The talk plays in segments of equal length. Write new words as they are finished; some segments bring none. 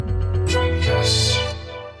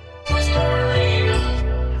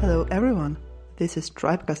This is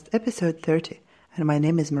Tribecast episode 30, and my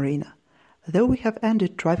name is Marina. Though we have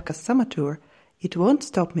ended Tribecast summer tour, it won't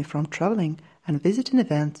stop me from traveling and visiting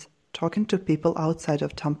events, talking to people outside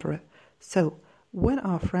of Tampere. So, when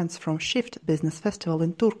our friends from Shift Business Festival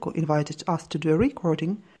in Turku invited us to do a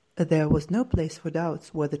recording, there was no place for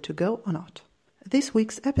doubts whether to go or not. This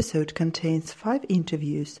week's episode contains 5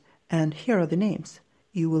 interviews, and here are the names.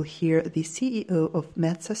 You will hear the CEO of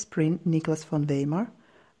Metsä Spring, Niklas von Weimar,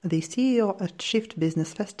 the CEO at Shift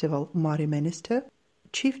Business Festival, Mari Menistö,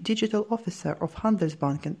 Chief Digital Officer of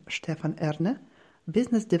Handelsbanken, Stefan Erne,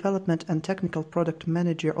 Business Development and Technical Product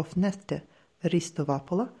Manager of Neste, Risto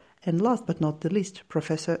Vapola, and last but not the least,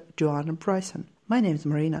 Professor Joanna Bryson. My name is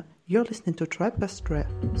Marina. You're listening to Tribecast Rare,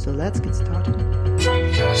 so let's get started.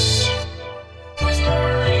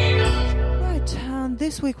 Right, and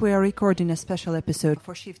this week we are recording a special episode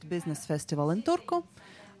for Shift Business Festival in Turku.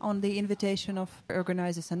 On the invitation of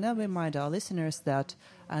organizers, and now we remind our listeners that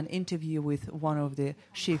an interview with one of the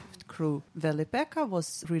Shift crew, Veli-Pekka,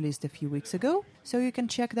 was released a few weeks ago, so you can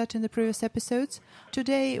check that in the previous episodes.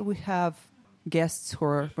 Today we have guests who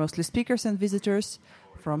are mostly speakers and visitors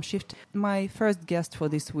from Shift. My first guest for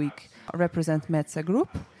this week represents Metsä Group.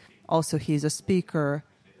 Also, he's a speaker,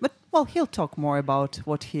 but, well, he'll talk more about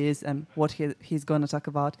what he is and what he's going to talk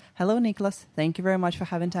about. Hello, Niklas. Thank you very much for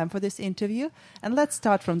having time for this interview. And let's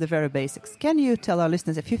start from the very basics. Can you tell our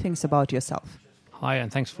listeners a few things about yourself? Hi,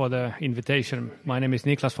 and thanks for the invitation. My name is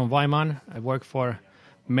Niklas von Weimar. I work for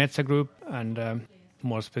Metsä Group and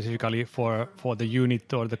more specifically for the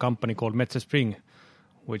unit or the company called Metsä Spring,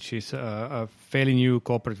 which is a fairly new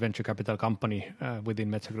corporate venture capital company within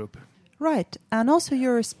Metsä Group. Right, and also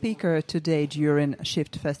you're a speaker today during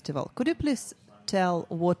Shift Festival. Could you please tell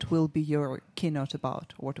what will be your keynote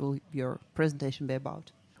about? What will your presentation be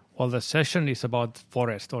about? Well, the session is about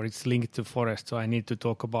forest, or it's linked to forest, so I need to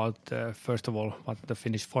talk about, first of all, what the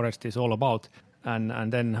Finnish forest is all about.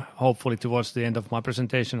 And then hopefully towards the end of my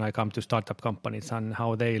presentation, I come to startup companies and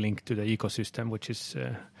how they link to the ecosystem, which is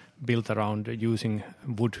built around using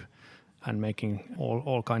wood and making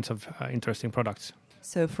all kinds of interesting products.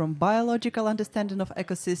 So from biological understanding of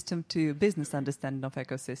ecosystem to business understanding of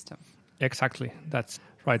ecosystem. Exactly. That's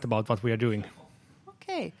right about what we are doing.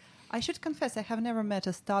 Okay. I should confess I have never met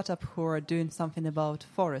a startup who are doing something about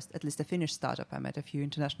forest, at least a Finnish startup. I met a few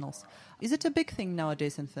internationals. Is it a big thing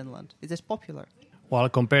nowadays in Finland? Is it popular? Well,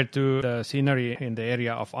 compared to the scenery in the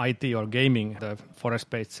area of IT or gaming, the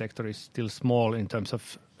forest-based sector is still small in terms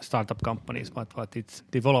of startup companies, but it's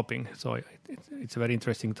developing. So it's a very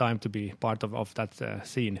interesting time to be part of that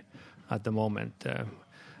scene at the moment.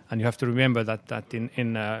 And you have to remember that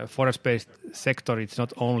in forest-based sector, it's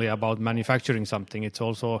not only about manufacturing something, it's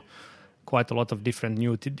also quite a lot of different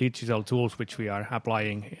new digital tools which we are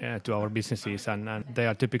applying to our businesses, and they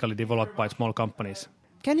are typically developed by small companies.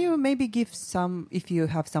 Can you maybe give some, if you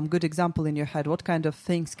have some good example in your head, what kind of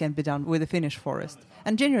things can be done with the Finnish forest?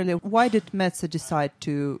 And generally, why did Metsä decide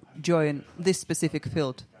to join this specific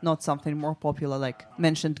field, not something more popular like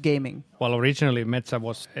mentioned gaming? Well, originally Metsä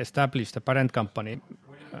was established, a parent company,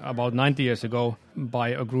 about 90 years ago by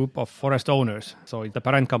a group of forest owners. So the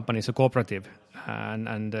parent company is a cooperative,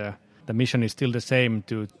 and the mission is still the same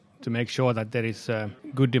to make sure that there is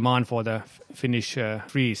good demand for the Finnish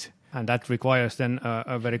trees. And that requires then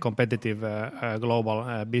a very competitive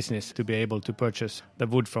global business to be able to purchase the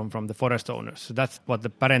wood from the forest owners. So that's what the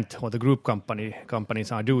parent or the group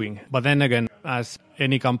companies are doing. But then again, as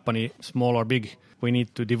any company, small or big, we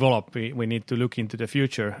need to develop. We need to look into the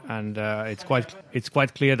future, and it's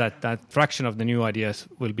quite clear that fraction of the new ideas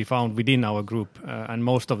will be found within our group, and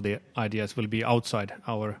most of the ideas will be outside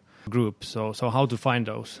our group. So how to find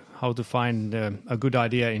those? How to find a good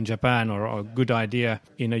idea in Japan or a good idea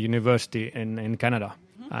in a university in Canada?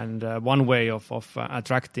 Mm-hmm. And one way of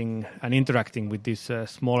attracting and interacting with these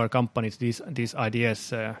smaller companies, these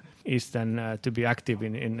ideas, is then to be active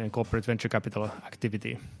in corporate venture capital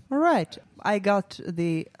activity. All right. I got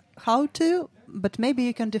the how to, but maybe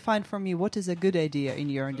you can define for me what is a good idea in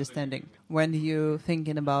your understanding when you're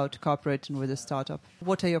thinking about cooperating with a startup.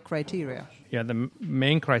 What are your criteria? Yeah, the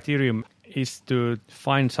main criterion is to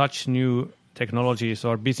find such new technologies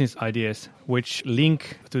or business ideas which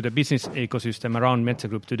link to the business ecosystem around Metsä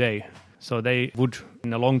Group today. So they would,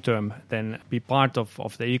 in the long term, then be part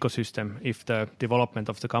of the ecosystem if the development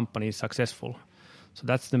of the company is successful. So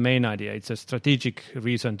that's the main idea. It's a strategic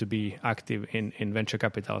reason to be active in venture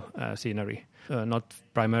capital scenery, not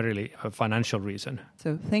primarily a financial reason.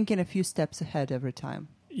 So thinking a few steps ahead every time.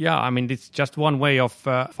 Yeah, I mean, it's just one way of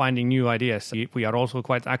finding new ideas. We are also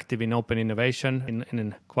quite active in open innovation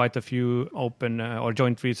in quite a few open or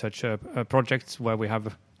joint research projects where we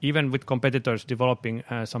have, even with competitors developing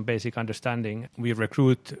some basic understanding, we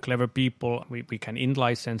recruit clever people, we can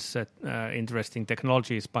in-license interesting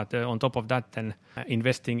technologies, but on top of that, then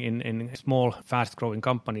investing in small, fast-growing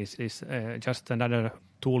companies is just another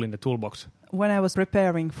tool in the toolbox. When I was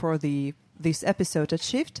preparing for this episode at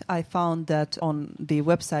Shift, I found that on the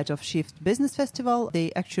website of Shift Business Festival,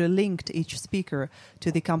 they actually linked each speaker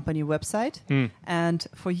to the company website. And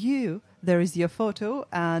for you, there is your photo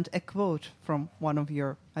and a quote from one of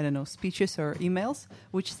your, speeches or emails,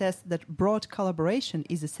 which says that broad collaboration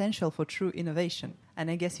is essential for true innovation. And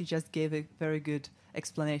I guess you just gave a very good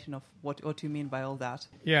explanation of what you mean by all that.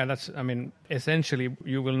 Yeah, essentially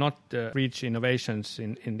you will not reach innovations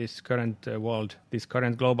in this current world, this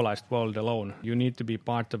current globalized world alone. You need to be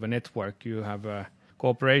part of a network. You have a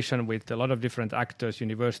cooperation with a lot of different actors,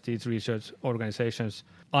 universities, research organizations,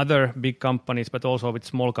 other big companies, but also with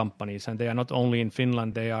small companies. And they are not only in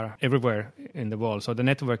Finland, they are everywhere in the world. So the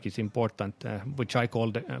network is important, which I call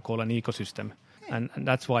an ecosystem. And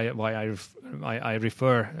that's why I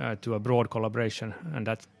refer to a broad collaboration, and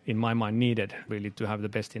that's, in my mind, needed really to have the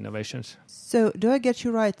best innovations. So do I get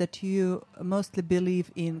you right that you mostly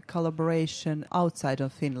believe in collaboration outside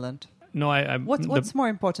of Finland? No, What's more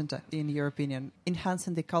important, in your opinion?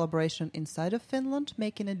 Enhancing the collaboration inside of Finland,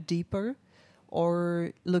 making it deeper,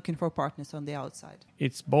 or looking for partners on the outside?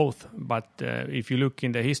 It's both, but if you look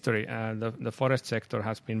in the history, the forest sector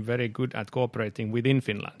has been very good at cooperating within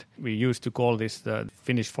Finland. We used to call this the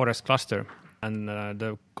Finnish Forest Cluster, and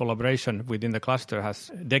the collaboration within the cluster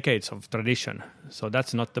has decades of tradition. So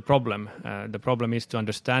that's not the problem. The problem is to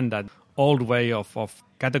understand that old way of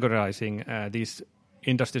categorizing these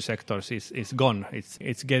industry sectors is gone.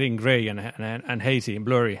 It's getting gray and hazy and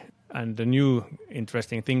blurry. And the new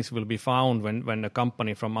interesting things will be found when a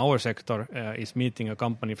company from our sector is meeting a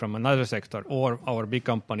company from another sector, or our big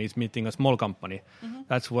company is meeting a small company. Mm-hmm.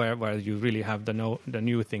 That's where you really have the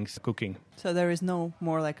new things cooking. So there is no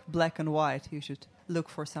more like black and white. You should look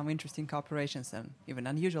for some interesting cooperations and even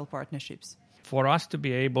unusual partnerships. For us to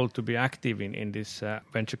be able to be active in this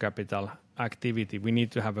venture capital activity, we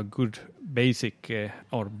need to have a good basic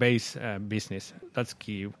or base business. That's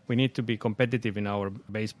key. We need to be competitive in our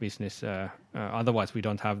base business. Otherwise, we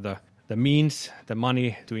don't have the means, the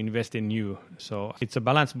money to invest in new. So it's a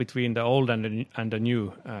balance between the old and the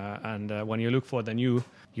new. And when you look for the new,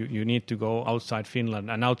 you need to go outside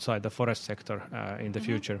Finland and outside the forest sector in the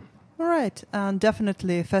future. All right, and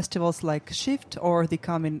definitely festivals like Shift or the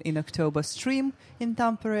Come in October Stream in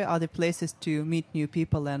Tampere are the places to meet new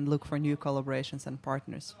people and look for new collaborations and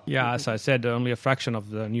partners. Yeah, as I said, only a fraction of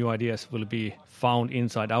the new ideas will be found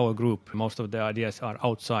inside our group. Most of the ideas are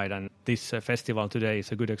outside, and this festival today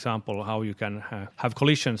is a good example of how you can have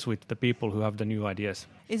collisions with the people who have the new ideas.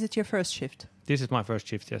 Is it your first Shift? This is my first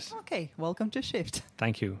Shift, yes. Okay, welcome to Shift.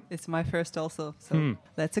 Thank you. It's my first also, so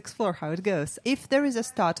let's explore how it goes. If there is a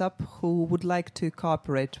startup who would like to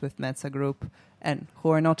cooperate with Metsä Group and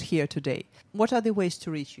who are not here today, what are the ways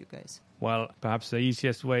to reach you guys? Well, perhaps the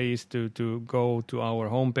easiest way is to go to our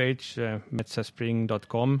homepage,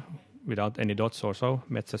 metsäspring.com, without any dots or so,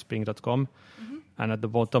 metsäspring.com. Mm-hmm. And at the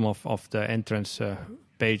bottom of the entrance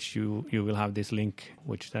page, you will have this link,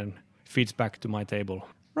 which then feeds back to my table.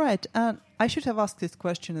 Right, and I should have asked this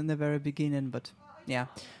question in the very beginning, but yeah,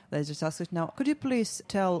 let's just ask it now. Could you please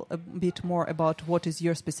tell a bit more about what is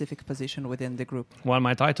your specific position within the group? Well,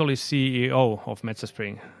 my title is CEO of Metsä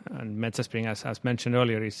Spring, and Metsä Spring, as mentioned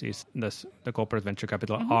earlier, is the corporate venture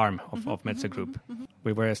capital arm of Metsä Group. Mm-hmm.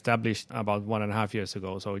 We were established about 1.5 years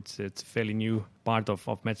ago, so it's a fairly new part of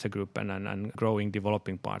Metsä Group and growing,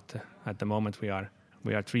 developing part. At the moment, we are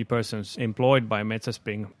 3 persons employed by Metsä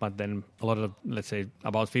Spring, but then a lot of, let's say,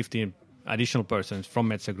 about 15 additional persons from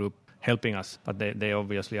Metsä Group helping us. But they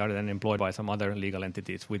obviously are then employed by some other legal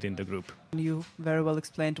entities within the group. You very well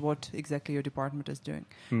explained what exactly your department is doing.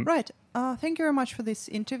 Right. Thank you very much for this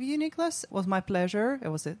interview, Niklas. It was my pleasure. It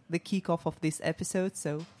was the kickoff of this episode,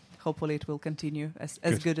 so hopefully it will continue as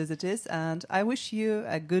good as it is. And I wish you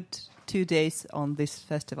a good 2 days on this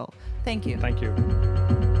festival. Thank you. Thank you.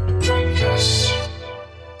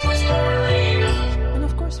 And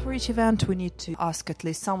of course, for each event, we need to ask at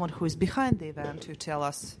least someone who is behind the event to tell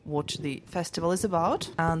us what the festival is about.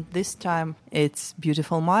 And this time, it's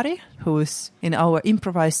beautiful Mari, who is in our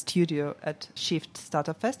improvised studio at Shift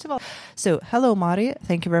Startup Festival. So, hello, Mari.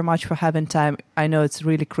 Thank you very much for having time. I know it's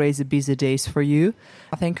really crazy, busy days for you.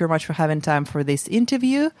 Thank you very much for having time for this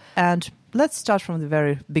interview. And let's start from the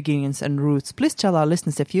very beginnings and roots. Please tell our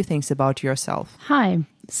listeners a few things about yourself. Hi.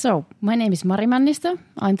 So, my name is Mari Männisto.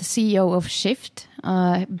 I'm the CEO of Shift,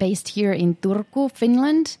 based here in Turku,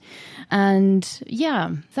 Finland. And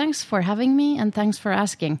yeah, thanks for having me and thanks for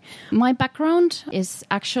asking. My background is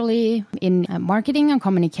actually in marketing and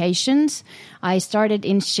communications. I started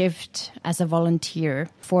in Shift as a volunteer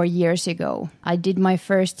 4 years ago. I did my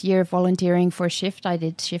first year volunteering for Shift. I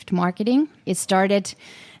did Shift marketing. It started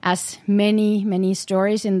as many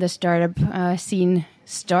stories in the startup scene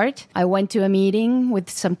start. I went to a meeting with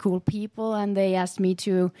some cool people and they asked me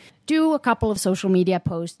to do a couple of social media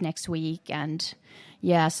posts next week. And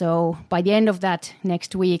yeah, so by the end of that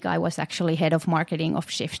next week, I was actually head of marketing of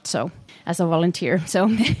Shift, so as a volunteer. So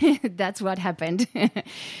that's what happened.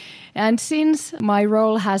 And since my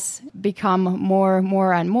role has become more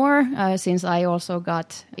and more, since I also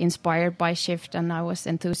got inspired by Shift and I was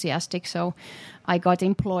enthusiastic, so I got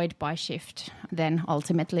employed by Shift then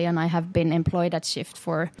ultimately, and I have been employed at Shift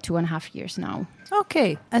for 2.5 years now.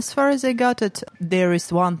 Okay, as far as I got it, there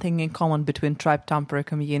is one thing in common between Tribe Tampere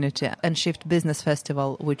community and Shift Business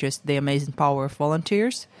Festival, which is the amazing power of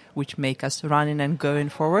volunteers, which make us running and going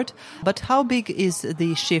forward. But how big is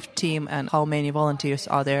the Shift team and how many volunteers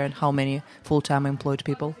are there and how many full-time employed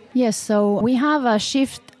people? Yes, so we have a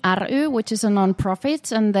Shift ry, which is a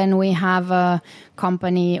non-profit, and then we have a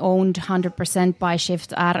company owned 100% by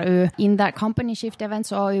Shift ry. In that company, Shift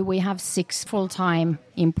Events Oy, we have 6 full-time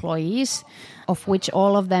employees, of which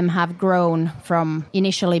all of them have grown from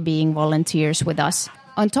initially being volunteers with us.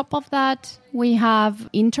 On top of that, we have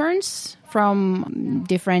interns from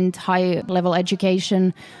different high-level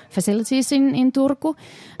education facilities in Turku.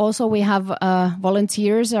 Also, we have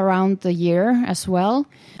volunteers around the year as well.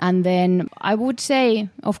 And then I would say,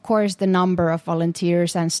 of course, the number of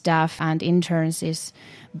volunteers and staff and interns is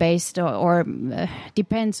based or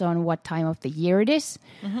depends on what time of the year it is.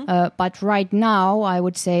 Mm-hmm. But right now, I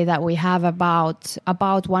would say that we have about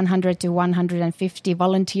 100 to 150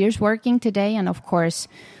 volunteers working today. And of course,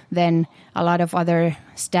 then a lot of other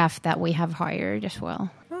staff that we have hired as well.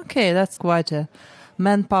 Okay, that's quite a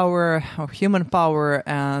manpower or human power.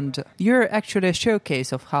 And you're actually a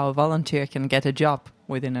showcase of how a volunteer can get a job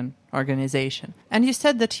within an organization. And you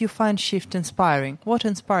said that you find Shift inspiring. What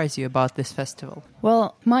inspires you about this festival?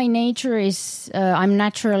 Well, my nature is I'm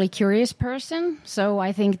naturally curious person. So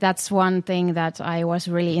I think that's one thing that I was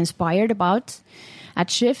really inspired about. At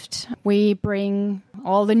Shift, we bring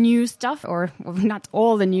all the new stuff, or not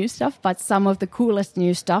all the new stuff, but some of the coolest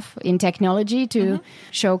new stuff in technology to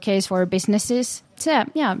showcase for businesses. So,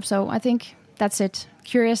 yeah, so I think that's it.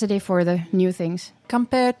 Curiosity for the new things.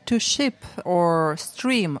 Compared to Ship or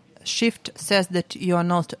Stream, Shift says that you are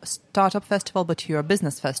not a startup festival, but you're a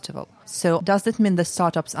business festival. So does that mean the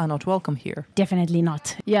startups are not welcome here? Definitely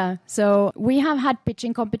not. Yeah. So we have had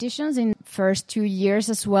pitching competitions in first 2 years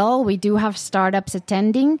as well. We do have startups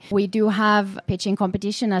attending. We do have pitching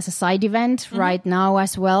competition as a side event right now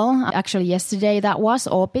as well. Actually, yesterday that was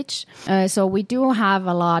All Pitch. So we do have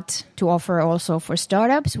a lot to offer also for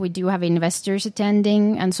startups. We do have investors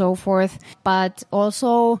attending and so forth. But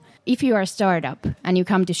also, if you are a startup and you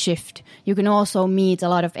come to Shift, you can also meet a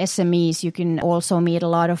lot of SMEs. You can also meet a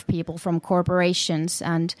lot of people from corporations.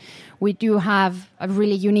 And we do have a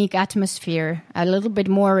really unique atmosphere, a little bit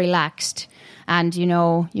more relaxed. And, you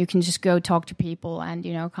know, you can just go talk to people and,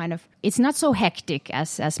 you know, kind of, it's not so hectic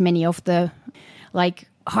as many of the, like,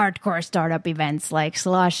 hardcore startup events like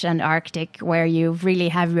Slush and Arctic, where you really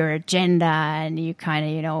have your agenda and you kind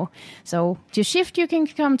of, you know, so to Shift, you can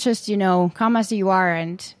come just, you know, come as you are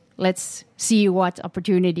and let's see what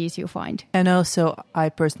opportunities you find. And also, I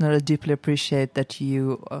personally deeply appreciate that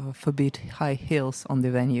you forbid high heels on the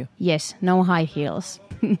venue. Yes, no high heels.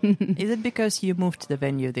 Is it because you moved the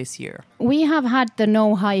venue this year? We have had the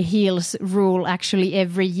no high heels rule actually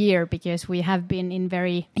every year because we have been in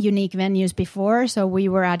very unique venues before. So we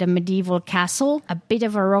were at a medieval castle, a bit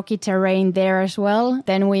of a rocky terrain there as well.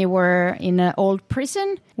 Then we were in an old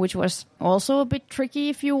prison, which was also a bit tricky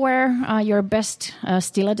if you wear your best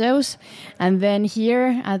stilettos. And then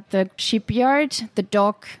here at the shipyard, the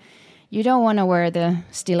dock, you don't want to wear the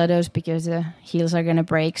stilettos because the heels are going to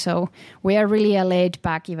break. So we are really a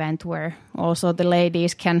laid-back event where also the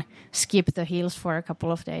ladies can skip the heels for a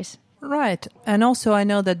couple of days. Right. And also I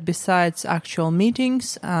know that besides actual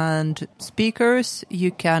meetings and speakers,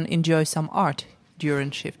 you can enjoy some art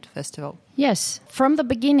during Shift Festival. Yes. From the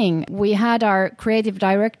beginning, we had our creative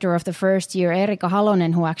director of the first year, Erika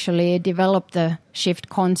Halonen, who actually developed the Shift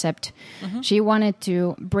concept. Mm-hmm. She wanted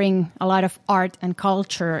to bring a lot of art and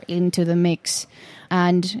culture into the mix.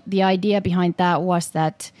 And the idea behind that was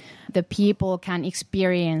that the people can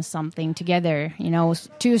experience something together. You know,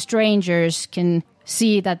 two strangers can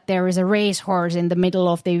see that there is a racehorse in the middle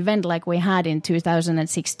of the event like we had in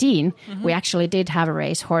 2016. We actually did have a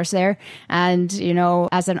racehorse there. And,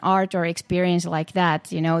 as an art or experience like that,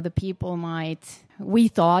 the people we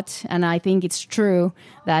thought, and I think it's true,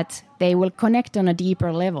 that they will connect on a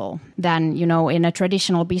deeper level than, in a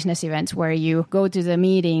traditional business events where you go to the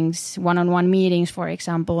meetings, one-on-one meetings, for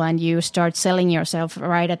example, and you start selling yourself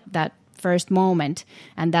right at that first moment.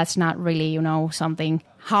 And that's not really, something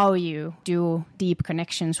how you do deep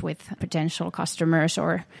connections with potential customers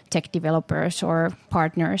or tech developers or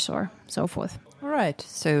partners or so forth. All right.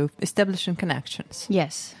 So establishing connections.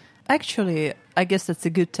 Yes. Actually, I guess that's a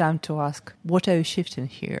good time to ask, what are you shifting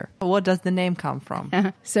here? What does the name come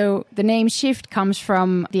from? So the name Shift comes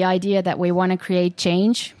from the idea that we want to create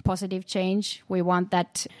change, positive change. We want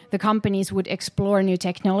that the companies would explore new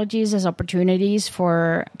technologies as opportunities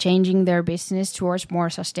for changing their business towards more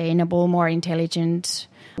sustainable, more intelligent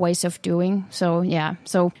ways of doing.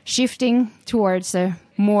 So shifting towards a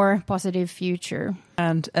more positive future.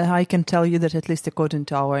 And I can tell you that at least according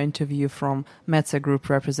to our interview from Metsä Group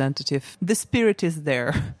representative, the spirit is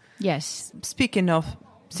there. Yes. Speaking of,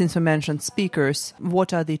 since we mentioned speakers,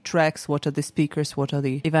 what are the tracks, what are the speakers, what are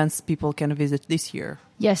the events people can visit this year?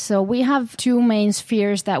 Yes, so we have two main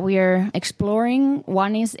spheres that we are exploring.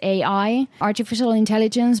 One is AI, artificial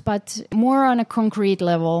intelligence, but more on a concrete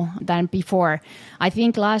level than before. I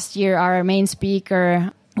think last year our main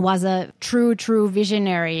speaker was a true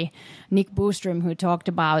visionary, Nick Boostrom, who talked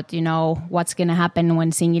about, what's going to happen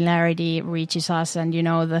when singularity reaches us and,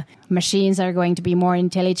 the machines are going to be more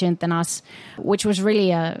intelligent than us, which was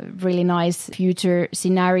really a really nice future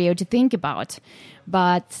scenario to think about.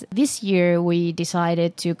 But this year we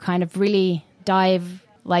decided to kind of really dive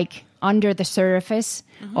under the surface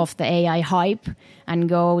of the AI hype and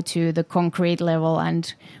go to the concrete level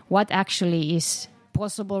and what actually is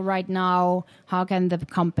possible right now. How can the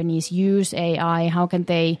companies use AI? How can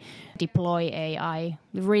they deploy AI?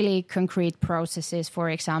 Really concrete processes, for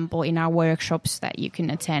example, in our workshops that you can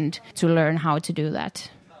attend to learn how to do that.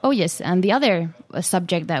 Oh, yes. And the other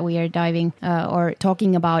subject that we are diving or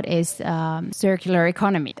talking about is circular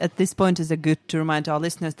economy. At this point, it's good to remind our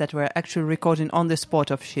listeners that we're actually recording on the spot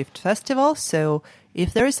of Shift Festival. So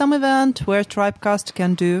if there is some event where Tribecast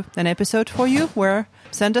can do an episode for you,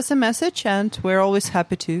 send us a message and we're always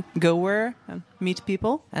happy to go there and meet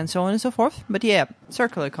people and so on and so forth. But yeah,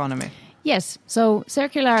 circular economy. Yes, so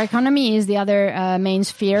circular economy is the other main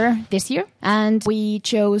sphere this year. And we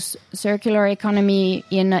chose circular economy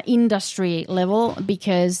in an industry level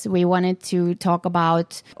because we wanted to talk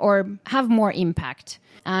about or have more impact.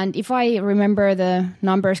 And if I remember the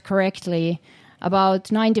numbers correctly, about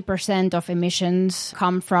 90% of emissions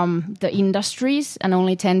come from the industries and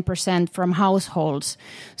only 10% from households.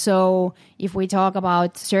 So if we talk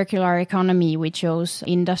about circular economy, we chose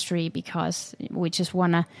industry because we just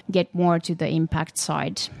want to get more to the impact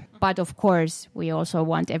side. But of course, we also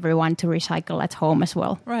want everyone to recycle at home as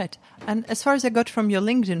well. Right. And as far as I got from your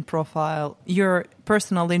LinkedIn profile, your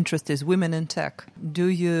personal interest is women in tech. Do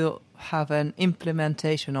you have an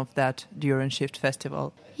implementation of that during Shift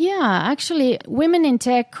Festival? Yeah, actually, Women in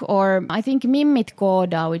Tech, or I think Mimmit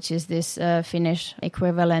Kooda, which is this Finnish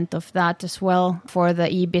equivalent of that as well for the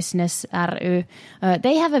e-business ry,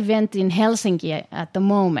 they have an event in Helsinki at the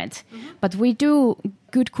moment. But we do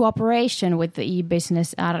good cooperation with the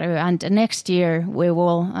e-business ry, and next year we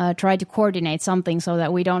will try to coordinate something so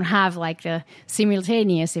that we don't have the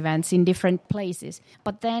simultaneous events in different places.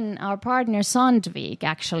 But then our partner Sandvik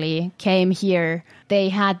actually came here. They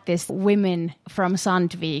had this Women from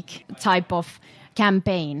Sandvik type of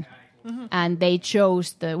campaign, and they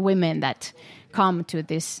chose the women that come to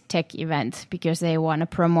this tech event because they want to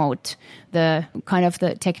promote the kind of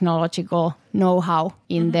the technological know-how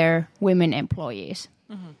in their women employees.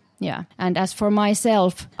 Yeah. And as for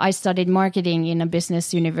myself, I studied marketing in a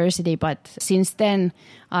business university, but since then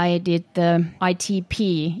I did the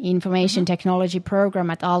ITP, Information Technology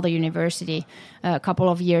program at Aalto University a couple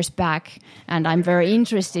of years back. And I'm very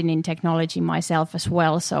interested in technology myself as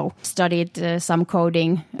well. So studied some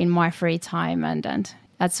coding in my free time and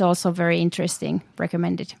that's also very interesting.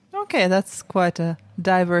 Recommended. Okay, that's quite a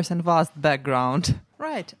diverse and vast background.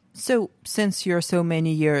 Right. So since you're so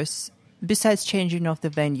many years, besides changing of the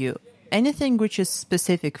venue, anything which is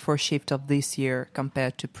specific for Shift of this year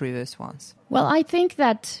compared to previous ones? Well, I think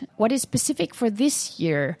that what is specific for this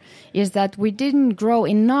year is that we didn't grow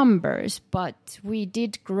in numbers, but we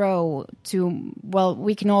did grow to, well,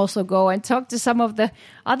 we can also go and talk to some of the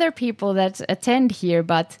other people that attend here,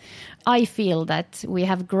 but I feel that we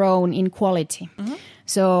have grown in quality.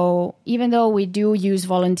 So even though we do use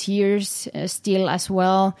volunteers still as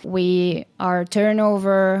well, our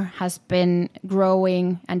turnover has been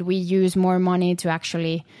growing and we use more money to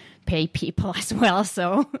actually pay people as well.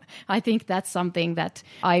 So I think that's something that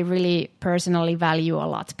I really personally value a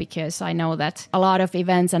lot, because I know that a lot of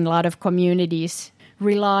events and a lot of communities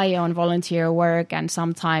rely on volunteer work, and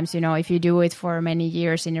sometimes, if you do it for many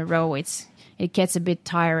years in a row, it gets a bit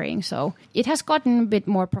tiring. So it has gotten a bit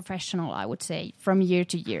more professional, I would say, from year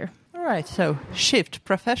to year. All right, so Shift,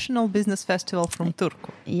 Professional Business Festival from Turku.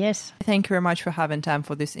 Yes. Thank you very much for having time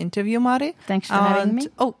for this interview, Mari. Thanks for having me.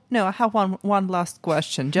 Oh, no, I have one last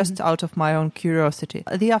question, just out of my own curiosity.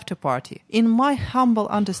 The after party. In my humble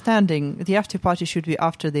understanding, the after party should be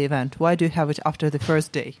after the event. Why do you have it after the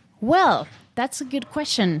first day? Well, that's a good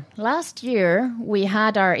question. Last year, we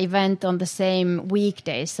had our event on the same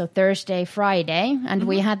weekdays, so Thursday, Friday, and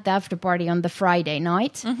we had the after party on the Friday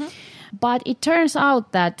night. But it turns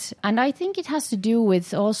out that, and I think it has to do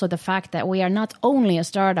with also the fact that we are not only a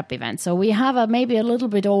startup event. So we have maybe a little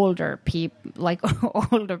bit older people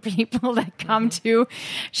that come to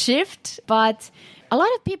Shift, but a lot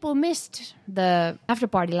of people missed the after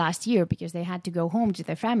party last year because they had to go home to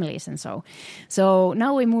their families and so. So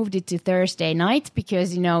now we moved it to Thursday night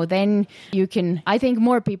because, then I think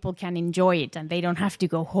more people can enjoy it and they don't have to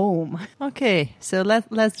go home. Okay, so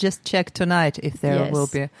let's just check tonight if there will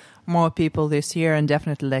be more people this year, and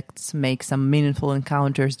definitely let's make some meaningful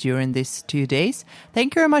encounters during these 2 days.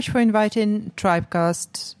 Thank you very much for inviting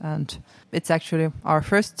Tribecast, and it's actually our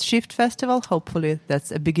first Shift Festival. Hopefully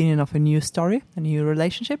that's a beginning of a new story, a new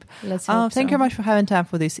relationship. Let's hope Thank you very much for having time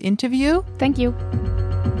for this interview. Thank you.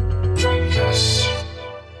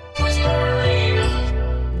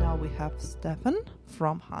 Now we have Stefan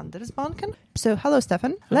from Handelsbanken. So, hello,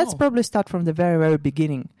 Stefan. Hello. Let's probably start from the very, very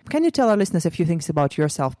beginning. Can you tell our listeners a few things about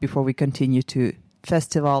yourself before we continue to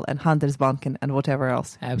festival and Handelsbanken and whatever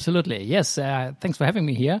else? Absolutely. Yes. Thanks for having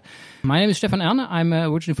me here. My name is Stefan Erne. I'm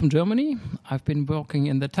originally from Germany. I've been working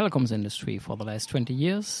in the telecoms industry for the last 20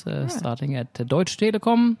 years, starting at Deutsche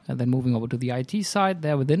Telekom, and then moving over to the IT side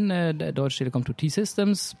there within Deutsche Telekom to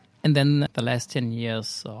T-Systems. And then the last 10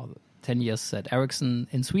 years at Ericsson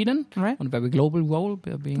in Sweden, on a very global role,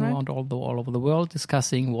 being around all over the world,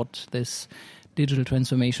 discussing what this digital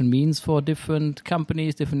transformation means for different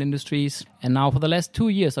companies, different industries. And now for the last 2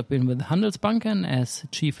 years, I've been with Handelsbanken as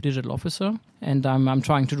Chief Digital Officer. And I'm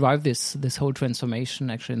trying to drive this whole transformation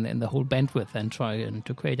actually in the whole bandwidth, and try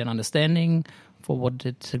to create an understanding for what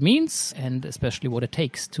it means, and especially what it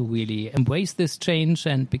takes to really embrace this change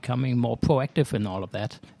and becoming more proactive in all of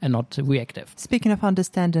that and not reactive. Speaking of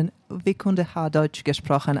understanding, wie kunde Deutsch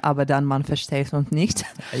gesprochen, aber dann man versteht und nicht.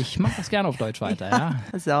 Ich mache das gerne auf Deutsch weiter, ja.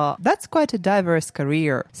 So that's quite a diverse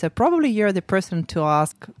career. So probably you're the person to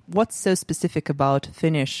ask what's so specific about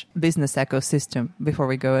Finnish business ecosystem before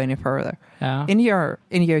we go any further. Yeah. In your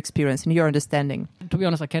experience, in your understanding. To be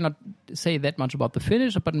honest, I cannot say that much about the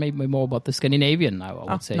Finnish, but maybe more about the Scandinavian, I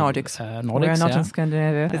would say. Nordics. Nordics, we're not in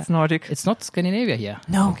Scandinavia. It's Nordic. It's not Scandinavia here.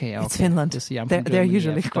 No, okay. It's Finland. They're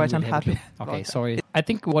usually quite unhappy. Okay, sorry. I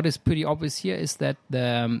think what is pretty obvious here is that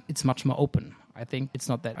it's much more open. I think it's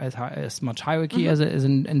not that as much hierarchy as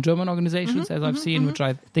in German organizations as I've seen, which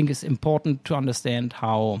I think is important to understand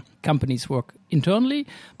how companies work internally,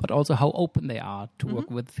 but also how open they are to work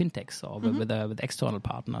with fintechs or with external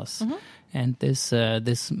partners. And this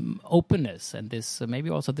openness and this maybe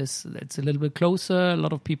also this, it's a little bit closer. A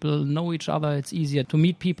lot of people know each other. It's easier to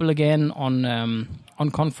meet people again on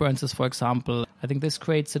conferences, for example. I think this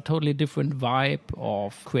creates a totally different vibe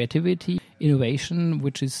of creativity, innovation,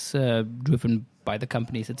 which is driven by the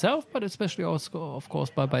companies itself, but especially also, of course,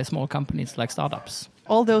 by small companies like startups.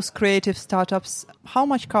 All those creative startups, how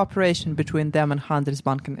much cooperation between them and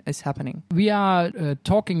Handelsbanken is happening? We are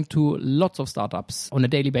talking to lots of startups on a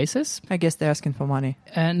daily basis. I guess they're asking for money.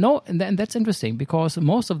 No, and that's interesting because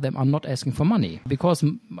most of them are not asking for money. Because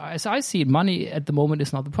as I see it, money at the moment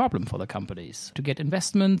is not the problem for the companies to get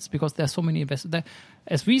investments, because there are so many investors.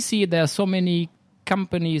 As we see, there are so many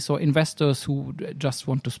companies or investors who just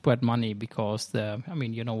want to spread money because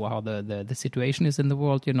you know how the situation is in the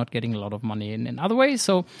world. You're not getting a lot of money in other ways,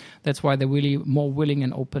 so that's why they're really more willing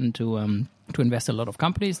and open to invest in a lot of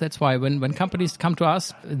companies. That's why when companies come to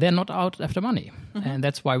us, they're not out after money, and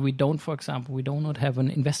that's why we don't, for example, we do not have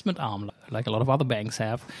an investment arm like a lot of other banks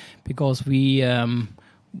have, because we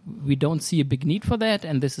we don't see a big need for that,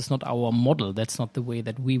 and this is not our model. That's not the way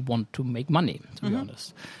that we want to make money, to be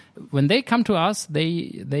honest. When they come to us, they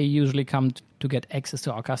usually come to get access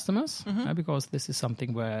to our customers, because this is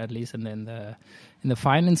something where, at least in the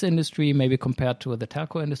finance industry, maybe compared to the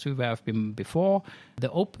telco industry where I've been before,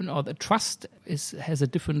 the open or the trust has a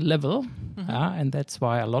different level, and that's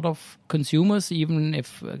why a lot of consumers, even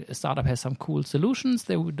if a startup has some cool solutions,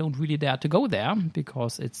 they don't really dare to go there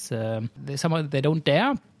because it's they don't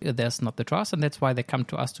dare. There's not the trust, and that's why they come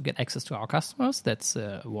to us to get access to our customers. That's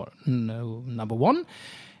number one.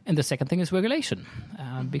 And the second thing is regulation,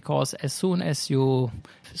 because as long as you're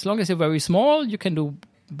very small, you can do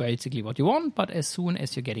basically what you want. But as soon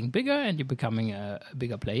as you're getting bigger and you're becoming a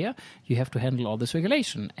bigger player, you have to handle all this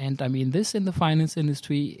regulation. And I mean, this in the finance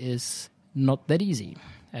industry is not that easy.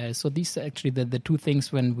 So these are actually the two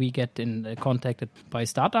things when we get contacted by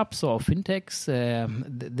startups or fintechs.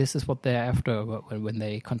 This is what they're after when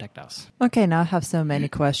they contact us. Okay, now I have so many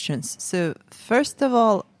questions. So first of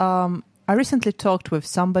all, I recently talked with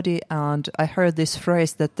somebody and I heard this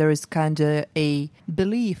phrase that there is kind of a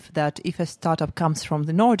belief that if a startup comes from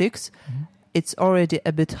the Nordics, it's already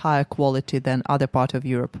a bit higher quality than other part of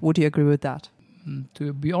Europe. Would you agree with that?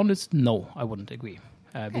 To be honest, no, I wouldn't agree.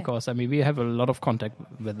 Because I mean, we have a lot of contact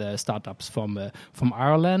with startups from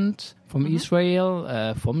Ireland, from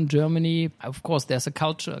Israel, from Germany. Of course, there's a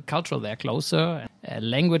culture there closer.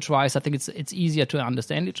 Language-wise, I think it's easier to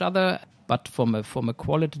understand each other. But from a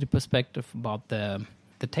quality perspective about the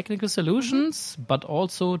technical solutions, but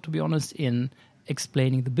also, to be honest, in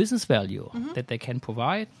explaining the business value that they can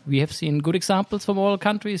provide. We have seen good examples from all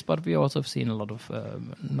countries, but we also have seen a lot of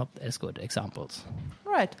not as good examples.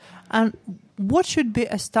 Right. And what should be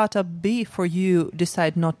a startup be for you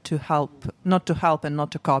decide not to help and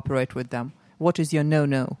not to cooperate with them? What is your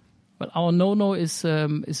no-no? Well, our no-no is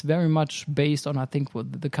very much based on, I think,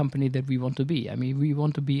 what the company that we want to be. I mean, we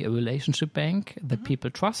want to be a relationship bank that people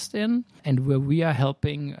trust in, and where we are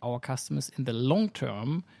helping our customers in the long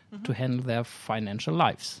term to handle their financial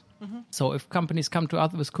lives. So if companies come to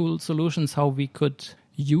us with cool solutions, how we could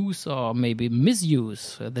use or maybe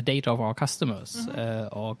misuse the data of our customers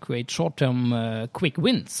or create short-term quick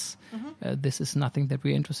wins, this is nothing that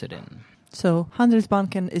we're interested in. So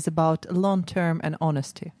Handelsbanken is about long-term and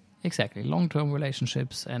honesty. Exactly, long-term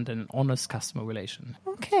relationships and an honest customer relation.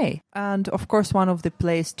 Okay, and of course one of the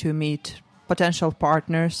places to meet potential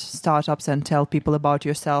partners, startups, and tell people about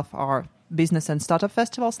yourself are business and startup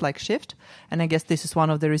festivals like Shift. And I guess this is one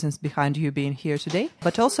of the reasons behind you being here today.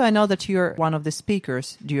 But also I know that you're one of the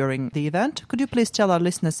speakers during the event. Could you please tell our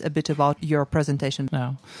listeners a bit about your presentation?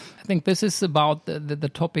 Now, I think this is about the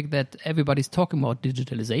topic that everybody's talking about,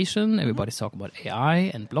 digitalization. Everybody's talking about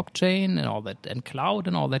AI and blockchain and all that, and cloud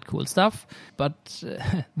and all that cool stuff. But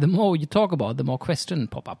the more you talk about, the more questions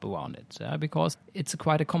pop up around it, because it's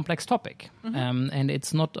quite a complex topic. And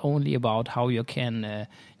it's not only about how you can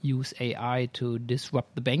use AI to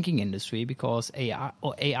disrupt the banking industry, because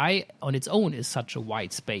AI on its own is such a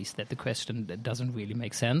wide space that the question doesn't really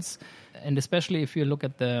make sense. And especially if you look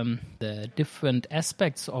at the different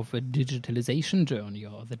aspects of a digitalization journey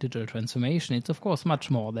or the digital transformation, it's of course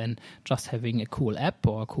much more than just having a cool app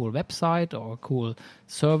or a cool website or a cool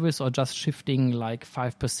service or just shifting like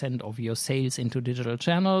 5% of your sales into digital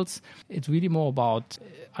channels. It's really more about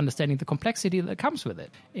understanding the complexity that comes with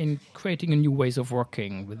it in creating a new ways of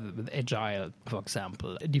working with Agile, for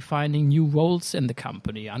example, defining new roles in the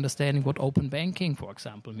company, understanding what open banking, for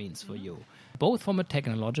example, means for you, both from a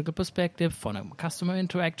technological perspective, from a customer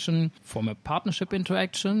interaction, from a partnership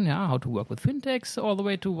interaction, how to work with fintechs, all the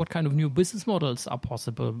way to what kind of new business models are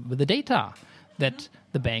possible with the data that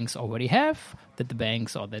the banks already have, that the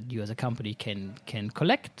banks or that you as a company can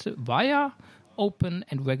collect via open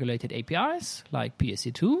and regulated APIs like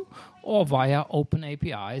PSD2, or via open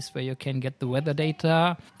APIs where you can get the weather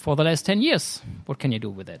data for the last 10 years. What can you do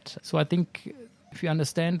with it? So I think if you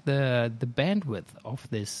understand the bandwidth of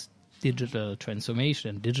this digital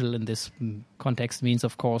transformation, digital in this context means,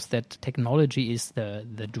 of course, that technology is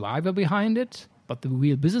the driver behind it, but the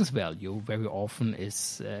real business value very often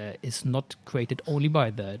is not created only by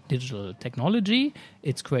the digital technology.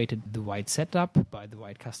 It's created the right setup, by the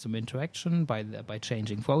right customer interaction, by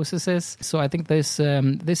changing processes. So I think this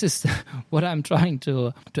is what I'm trying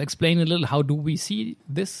to explain a little. How do we see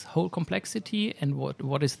this whole complexity, and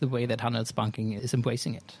what is the way that Handelsbanken is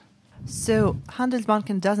embracing it? So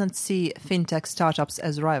Handelsbanken doesn't see fintech startups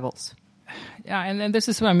as rivals. Yeah, and this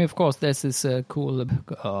is, I mean, of course, there's this cool,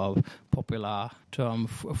 popular term,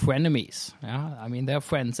 frenemies. Yeah, I mean, they're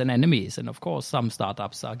friends and enemies. And of course, some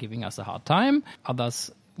startups are giving us a hard time.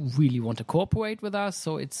 Others really want to cooperate with us.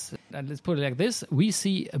 So it's And let's put it like this. We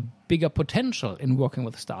see a bigger potential in working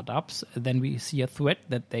with startups than we see a threat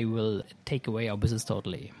that they will take away our business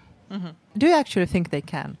totally. Do you actually think they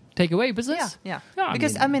can? Take away business? Yeah. Yeah,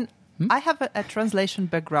 Because, I have a translation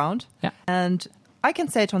background, Yeah. and I can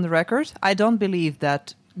say it on the record. I don't believe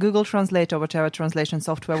that Google Translate or whatever translation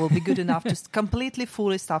software will be good enough to completely,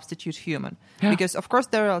 fully substitute human. Yeah. Because, of course,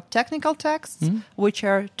 there are technical texts, which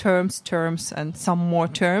are terms, and some more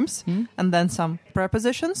terms, and then some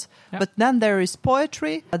prepositions. Yeah. But then there is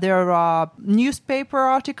poetry, there are newspaper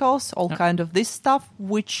articles, all kind of this stuff,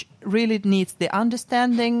 which really needs the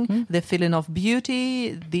understanding, the feeling of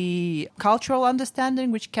beauty, the cultural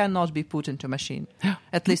understanding, which cannot be put into machine,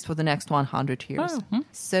 at least for the next 100 years.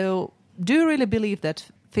 So do you really believe that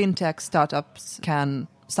fintech startups can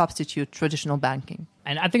substitute traditional banking?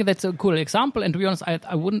 And I think that's a cool example. And to be honest,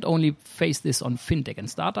 I wouldn't only face this on fintech and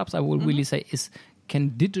startups. I would really say can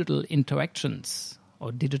digital interactions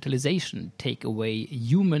or digitalization take away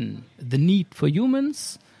the need for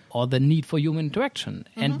humans or the need for human interaction?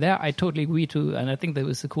 And there I totally agree and I think that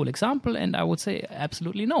was a cool example, and I would say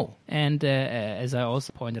absolutely no. And as I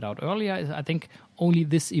also pointed out earlier, I think only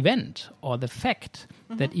this event or the fact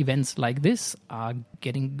that events like this are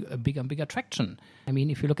getting a bigger and bigger traction. I mean,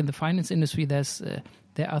 if you look in the finance industry, there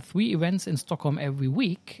are 3 events in Stockholm every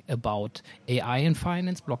week about AI in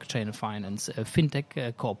finance, blockchain in finance,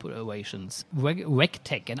 fintech corporations,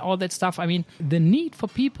 RegTech and all that stuff. I mean, the need for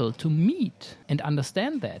people to meet and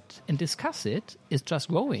understand that and discuss it is just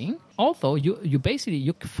growing. Although you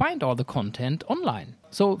basically find all the content online.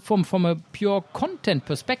 So from a pure content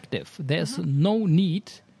perspective, there's no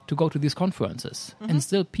need to go to these conferences. And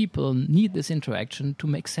still people need this interaction to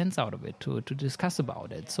make sense out of it, to discuss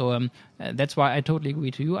about it. So that's why I totally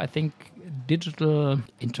agree to you. I think digital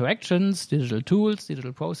interactions, digital tools,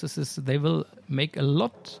 digital processes, they will make a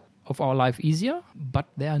lot of our life easier, but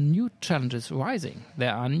there are new challenges rising.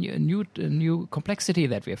 There are new complexity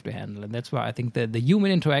that we have to handle. And that's why I think the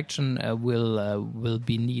human interaction will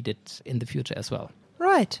be needed in the future as well.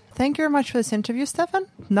 Right. Thank you very much for this interview, Stefan.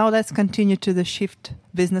 Now let's continue to the Shift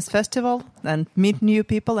Business Festival and meet new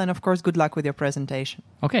people. And of course, good luck with your presentation.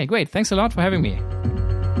 Okay, great. Thanks a lot for having me.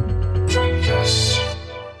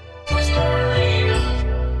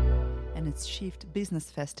 And it's Shift Business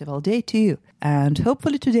Festival Day 2. And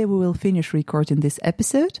hopefully today we will finish recording this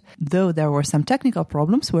episode. Though there were some technical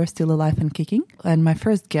problems, we're still alive and kicking. And my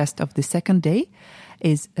first guest of the second day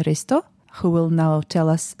is Risto, who will now tell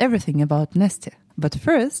us everything about Neste. But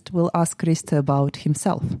first, we'll ask Risto about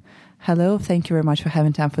himself. Hello, thank you very much for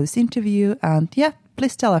having time for this interview. And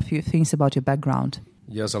please tell a few things about your background.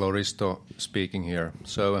 Yes, hello, Risto speaking here.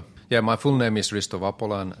 So, my full name is Risto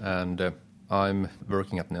Vapola, and I'm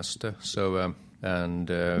working at Neste. So,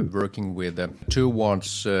 working with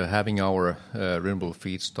towards having our renewable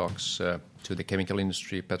feedstocks to the chemical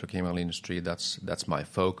industry, petrochemical industry. That's my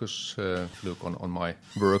focus. Look on my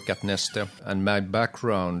work at Neste and my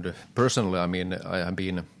background. Personally, I have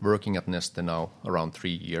been working at Neste now around 3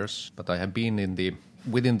 years, but I have been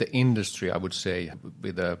within the industry, I would say,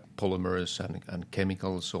 with polymers and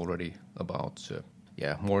chemicals already about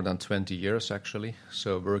more than 20 years actually.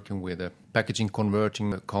 So working with packaging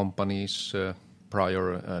converting companies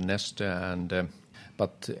prior Neste and.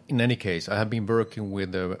 But in any case, I have been working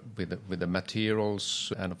with the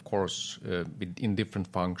materials and, of course, in different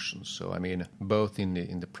functions. So, both in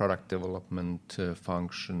the product development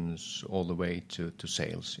functions all the way to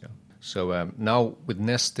sales. Yeah. So now with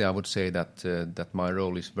Neste, I would say that my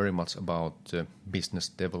role is very much about business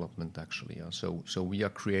development, actually. Yeah. So we are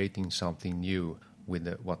creating something new with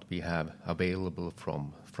what we have available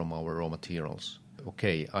from our raw materials.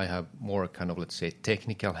 Okay, I have more kind of, let's say,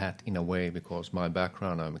 technical hat in a way because my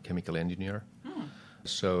background, I'm a chemical engineer.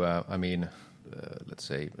 So, let's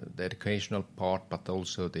say the educational part, but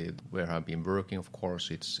also where I've been working, of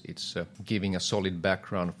course, it's giving a solid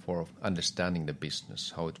background for understanding the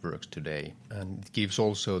business, how it works today. And it gives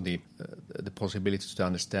also the possibility to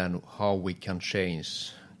understand how we can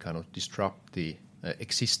change, kind of disrupt the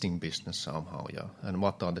existing business somehow, and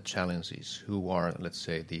what are the challenges, who are, let's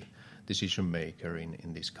say, the decision maker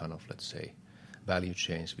in this kind of, let's say, value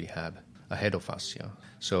chains we have ahead of us.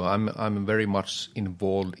 So I'm very much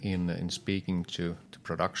involved in speaking to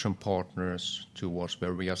production partners towards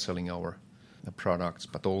where we are selling our products,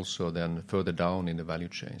 but also then further down in the value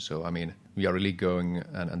chain. So we are really going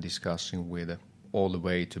and discussing with all the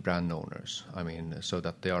way to brand owners. So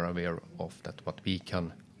that they are aware of that what we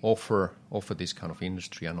can offer this kind of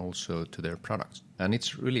industry and also to their products. And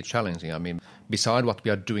it's really challenging. Beside what we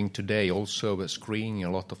are doing today, also screening a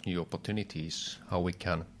lot of new opportunities, how we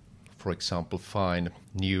can, for example, find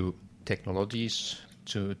new technologies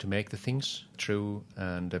to make the things true,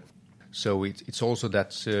 and so it's also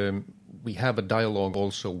that we have a dialogue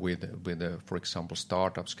also with for example,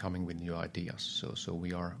 startups coming with new ideas. So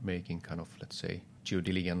we are making kind of, let's say, due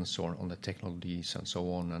diligence on the technologies and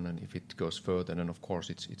so on. And then if it goes further, then of course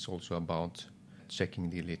it's also about checking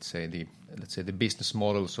the let's say the business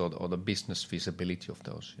models or the business feasibility of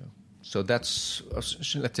those. Yeah. So that's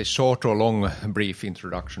let's say short or long brief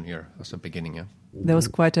introduction here as a beginning. Yeah. That was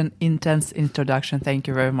quite an intense introduction. Thank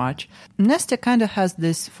you very much. Neste kind of has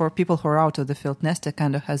this, for people who are out of the field, Neste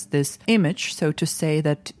kind of has this image, so to say,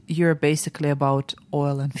 that you're basically about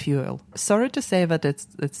oil and fuel. Sorry to say that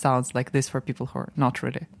it sounds like this for people who are not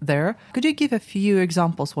really there. Could you give a few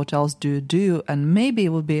examples? What else do you do? And maybe it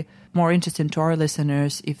would be more interesting to our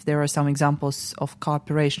listeners if there are some examples of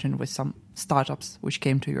cooperation with some startups which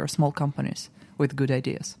came to your small companies with good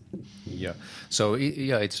ideas. Yeah. So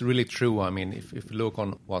it's really true. I mean, if you look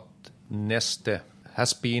on what Neste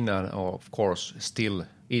has been and of course still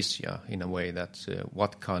is, in a way that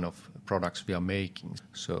what kind of products we are making.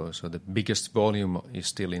 So the biggest volume is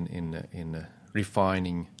still in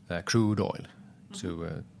refining crude oil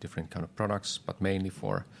to different kind of products, but mainly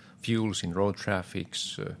for fuels in road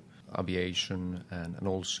traffics, aviation, and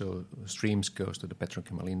also streams goes to the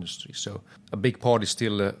petrochemical industry. So a big part is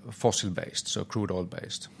still fossil-based, so crude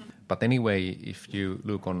oil-based. But anyway, if you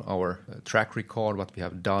look on our track record, what we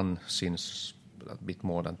have done since a bit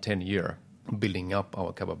more than 10 years, building up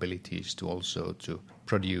our capabilities to also to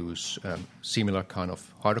produce similar kind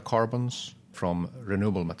of hydrocarbons from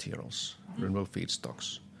renewable materials, renewable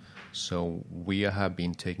feedstocks. So we have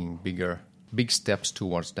been taking big steps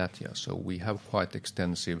towards that. Yeah. So we have quite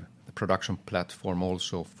extensive production platform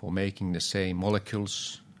also for making the same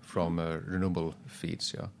molecules from renewable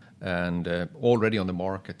feeds. Yeah. And already on the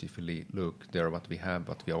market, if you look there, what we are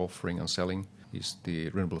offering and selling is the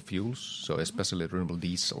renewable fuels, so especially renewable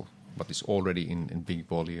diesel, but it's already in big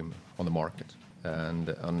volume on the market. And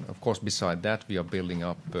of course, beside that, we are building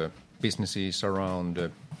up businesses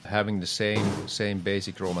around having the same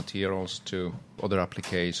basic raw materials to other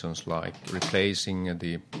applications, like replacing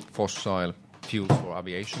the fossil fuels for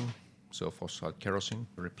aviation, so fossil kerosene,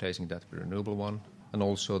 replacing that with renewable one, and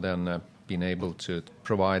also then being able to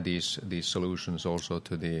provide these solutions also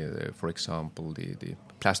to the for example, the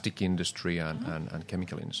plastic industry and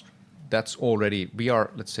chemical industry. That's already, we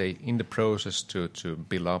are, let's say, in the process to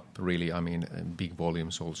build up really, big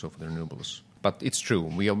volumes also for the renewables. But it's true,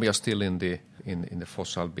 we are still in the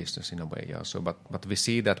fossil business in a way. Yeah. So, but we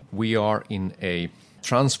see that we are in a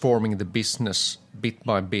transforming the business bit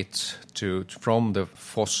by bit from the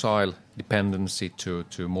fossil dependency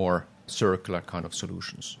to more circular kind of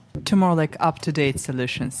solutions. To more like up-to-date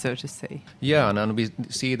solutions, so to say. Yeah, and we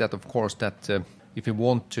see that, of course, that if you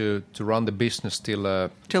want to run the business till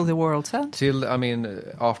the world's end?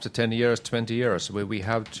 After 10 years, 20 years, we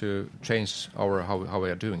have to change how we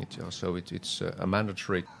are doing it. Yeah. So it's a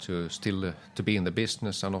mandatory to still to be in the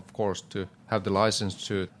business and, of course, to have the license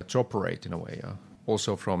to operate in a way. Yeah.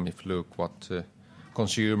 Also from, if you look what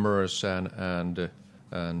consumers and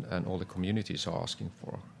all the communities are asking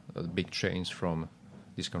for, a big change from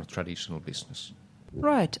this kind of traditional business.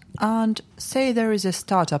 Right. And say there is a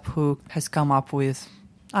startup who has come up with,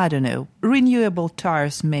 I don't know, renewable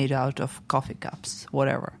tires made out of coffee cups,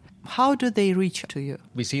 whatever. How do they reach to you?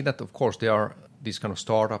 We see that, of course, there are these kind of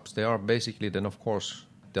startups. They are basically then, of course,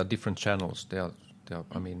 there are different channels. They are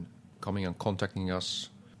coming and contacting us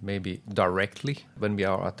maybe directly. When we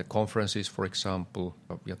are at the conferences, for example,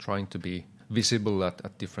 we are trying to be visible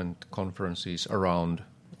at different conferences around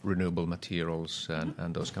renewable materials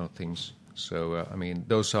and those kind of things. So,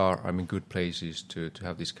 those are, good places to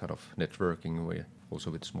have this kind of networking with, also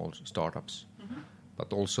with small startups. Mm-hmm.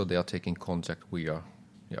 But also they are taking contact.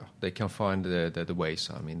 They can find the ways.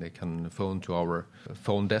 They can phone to our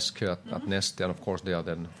phone desk at Neste, and of course they are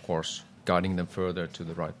then, of course, guiding them further to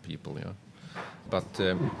the right people. Yeah. But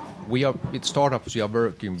we are with startups. We are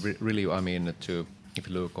working really. To if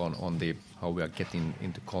you look on the how we are getting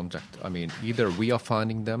into contact. Either we are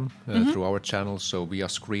finding them through our channels, so we are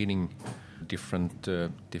screening different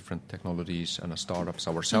technologies and startups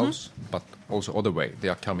ourselves, but also other way they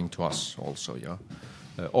are coming to us also,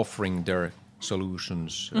 offering their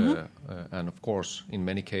solutions, and of course in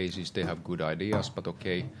many cases they have good ideas, but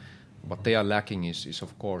what they are lacking is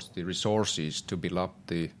of course the resources to build up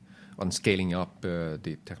on scaling up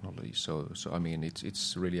the technology. So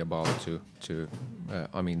it's really about to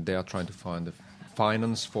they are trying to find the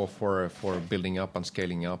finance for building up and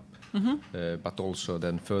scaling up, but also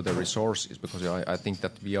then further resources, because I think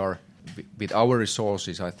that we are with our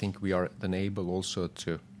resources. I think we are then able also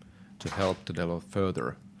to help to develop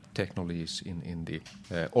further technologies in the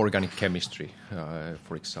organic chemistry,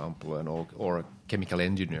 for example, and or chemical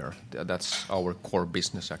engineer. That's our core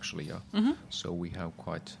business, actually. Yeah. So we have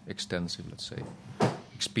quite extensive, let's say,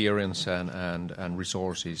 experience and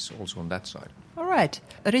resources also on that side. All right.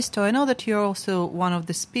 Risto, I know that you're also one of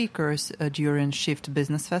the speakers during Shift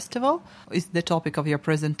Business Festival. Is the topic of your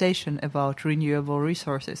presentation about renewable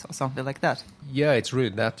resources or something like that? Yeah, it's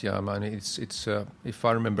really that. Yeah, I mean, it's if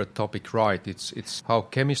I remember the topic right, it's how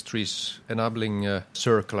chemistry is enabling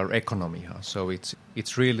circular economy. Huh? So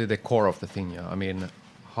it's really the core of the thing. Yeah, I mean,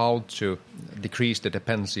 how to decrease the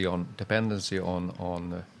dependency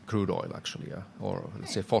on crude oil, actually, yeah, or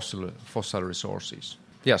let's say fossil resources.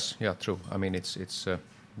 Yes, yeah, true. I mean, it's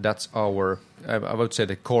that's our, I would say,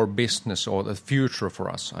 the core business or the future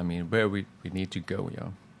for us. I mean, where we need to go,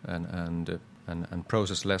 yeah, and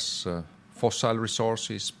process less fossil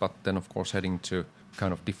resources, but then of course heading to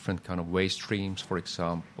kind of different kind of waste streams. For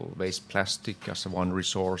example, waste plastic as one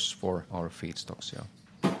resource for our feedstocks, yeah,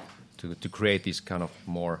 to create these kind of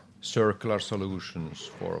more circular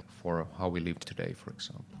solutions for how we live today, for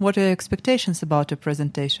example. What are your expectations about the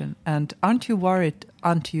presentation? And aren't you worried,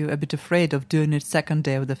 aren't you a bit afraid of doing it second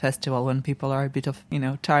day of the festival when people are a bit of,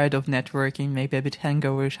 tired of networking, maybe a bit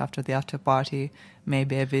hangoverish after the after party,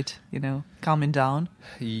 maybe a bit, calming down?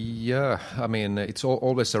 Yeah, I mean, it's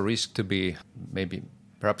always a risk to be,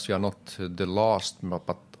 perhaps we are not the last,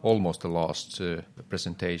 but almost the last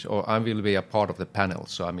presentation. Or I will be a part of the panel,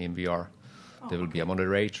 so I mean, there will be a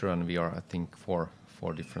moderator, and we are, I think, four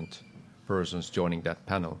different persons joining that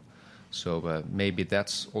panel. So maybe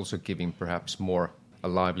that's also giving perhaps more a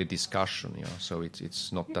lively discussion. Yeah. So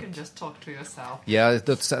it's not that. You can just talk to yourself. Yeah,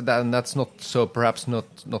 that's not so, perhaps not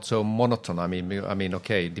so monotone. I mean,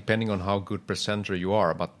 okay, depending on how good presenter you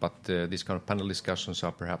are, but these kind of panel discussions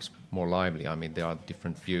are perhaps more lively. I mean, there are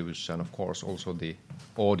different views, and of course also the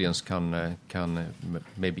audience can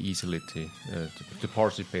maybe easily to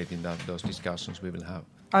participate in those discussions we will have.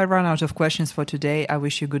 I run out of questions for today. I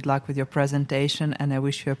wish you good luck with your presentation, and I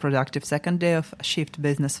wish you a productive second day of Shift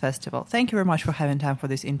Business Festival. Thank you very much for having time for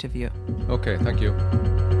this interview. Okay, thank you.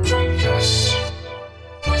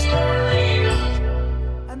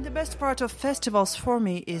 And the best part of festivals for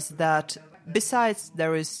me is that besides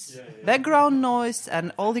there is background noise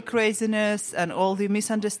and all the craziness and all the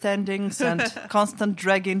misunderstandings and constant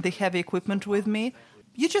dragging the heavy equipment with me,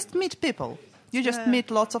 you just meet people. You just meet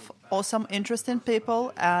lots of awesome, interesting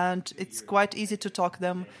people, and it's quite easy to talk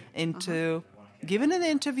them into giving an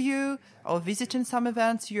interview or visiting some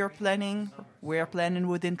events we're planning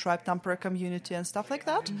within Tribe Tampere community and stuff like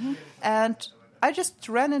that. Mm-hmm. And I just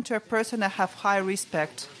ran into a person I have high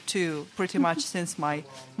respect to pretty much since my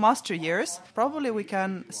master years. Probably we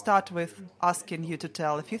can start with asking you to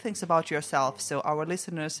tell a few things about yourself so our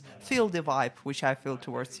listeners feel the vibe which I feel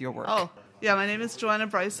towards your work. Oh. Yeah, my name is Joanna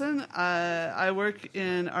Bryson. I work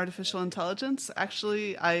in artificial intelligence.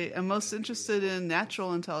 Actually, I am most interested in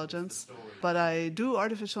natural intelligence, but I do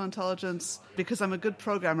artificial intelligence because I'm a good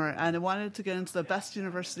programmer, and I wanted to get into the best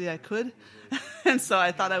university I could. And so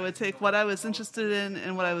I thought I would take what I was interested in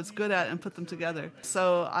and what I was good at and put them together.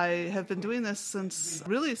 So I have been doing this since the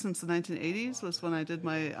 1980s was when I did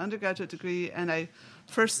my undergraduate degree, and I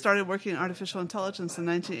first started working in artificial intelligence in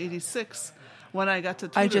 1986. When I got to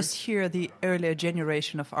tutor. I just hear the earlier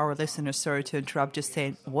generation of our listeners, sorry to interrupt, just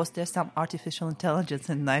saying, was there some artificial intelligence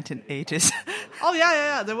in the 1980s? Oh,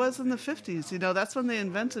 yeah. There was in the 50s. That's when they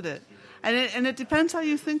invented it. And it depends how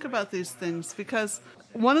you think about these things, because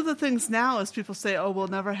one of the things now is people say, oh, we'll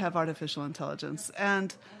never have artificial intelligence.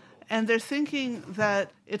 And they're thinking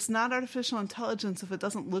that it's not artificial intelligence if it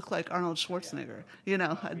doesn't look like Arnold Schwarzenegger.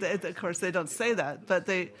 Of course, they don't say that, but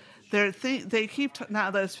they keep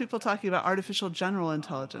now. There's people talking about artificial general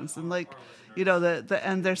intelligence, and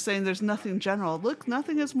and they're saying there's nothing general. Look,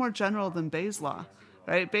 nothing is more general than Bayes' law,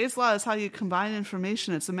 right? Bayes' law is how you combine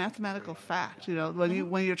information. It's a mathematical fact.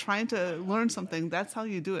 When you're trying to learn something, that's how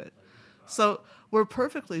you do it. So we're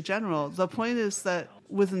perfectly general. The point is that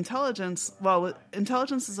with intelligence,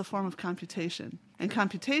 intelligence is a form of computation, and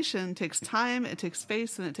computation takes time, it takes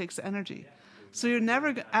space, and it takes energy. So you're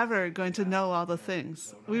never, ever going to know all the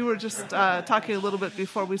things. We were just talking a little bit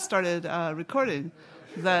before we started recording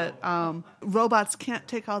that robots can't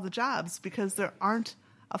take all the jobs because there aren't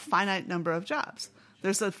a finite number of jobs.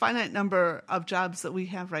 There's a finite number of jobs that we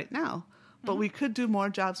have right now, but we could do more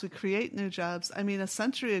jobs. We create new jobs. I mean, a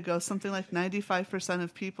century ago, something like 95%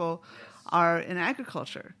 of people are in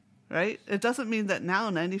agriculture, right? It doesn't mean that now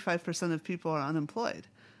 95% of people are unemployed.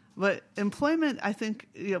 But employment, I think,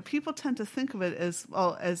 people tend to think of it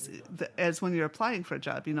as when you're applying for a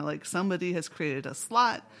job. Like somebody has created a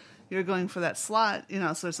slot, you're going for that slot,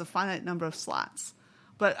 so there's a finite number of slots.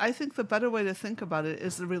 But I think the better way to think about it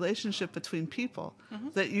is the relationship between people,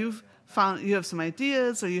 that you've found you have some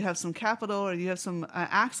ideas, or you have some capital, or you have some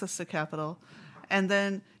access to capital, and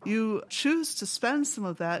then you choose to spend some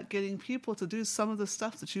of that getting people to do some of the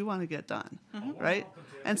stuff that you want to get done, right?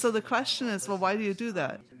 And so the question is, well, why do you do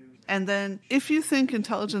that? And then if you think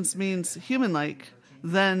intelligence means human-like,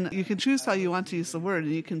 then you can choose how you want to use the word,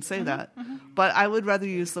 and you can say that. But I would rather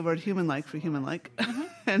use the word human-like for human-like.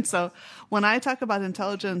 And so when I talk about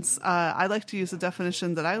intelligence, I like to use a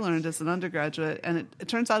definition that I learned as an undergraduate, and it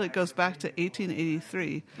turns out it goes back to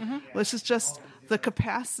 1883, which is just the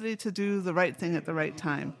capacity to do the right thing at the right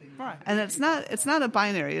time. Right. And it's not a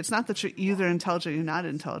binary. It's not that you're either intelligent or you're not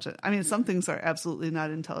intelligent. I mean, some things are absolutely not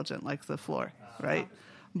intelligent, like the floor, right?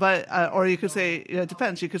 But or you could say, it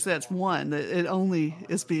depends. You could say it's one, that it only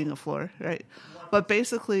is being a floor, right? But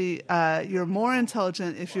basically, you're more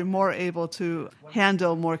intelligent if you're more able to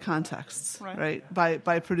handle more contexts, right?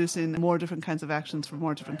 By producing more different kinds of actions for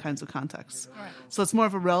more different kinds of contexts. Right. So it's more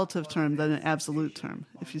of a relative term than an absolute term,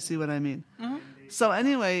 if you see what I mean. So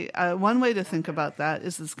anyway, one way to think about that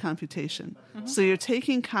is this computation. So you're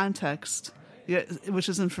taking context, which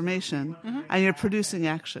is information, and you're producing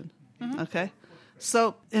action, okay?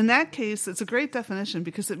 So in that case, it's a great definition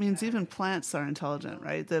because it means even plants are intelligent,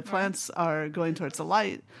 right? The plants are going towards the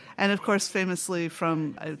light. And of course, famously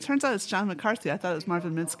it turns out it's John McCarthy. I thought it was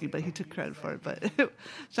Marvin Minsky, but he took credit for it. But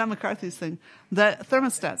John McCarthy's thing, that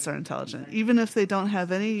thermostats are intelligent. Even if they don't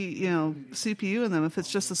have any, CPU in them, if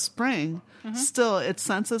it's just a spring, still it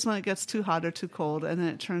senses when it gets too hot or too cold, and then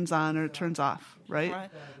it turns on or it turns off,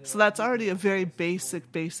 right? So that's already a very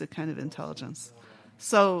basic kind of intelligence.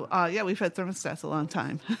 So, we've had thermostats a long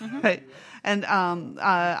time, right? And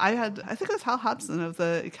I think it was Hal Hobson of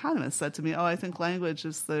The Economist said to me, I think language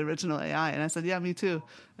is the original AI. And I said, yeah, me too.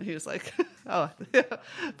 And he was like, oh, yeah.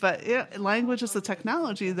 But language is the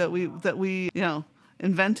technology that we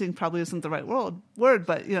inventing probably isn't the right word,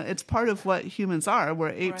 but, it's part of what humans are. We're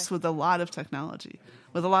apes with a lot of technology,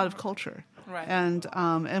 with a lot of culture. Right.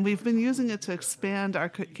 And we've been using it to expand our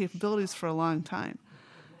capabilities for a long time.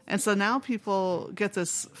 And so now people get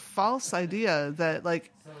this false idea that,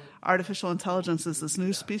 like, artificial intelligence is this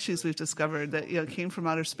new species we've discovered that came from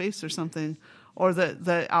outer space or something, or that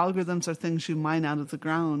algorithms are things you mine out of the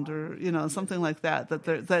ground, or something like that.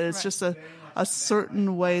 That it's just a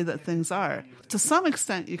certain way that things are. To some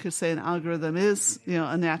extent, you could say an algorithm is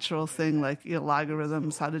a natural thing, like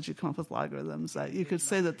logarithms. How did you come up with logarithms? You could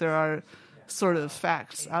say that there are sort of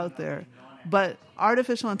facts out there. But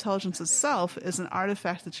artificial intelligence itself is an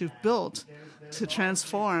artifact that you've built to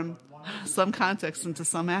transform some context into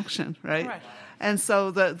some action, right? And so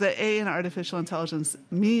the A in artificial intelligence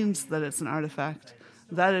means that it's an artifact,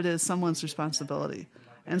 that it is someone's responsibility.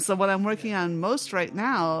 And so what I'm working on most right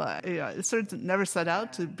now, it sort of never set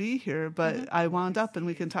out to be here, but I wound up, and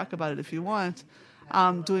we can talk about it if you want,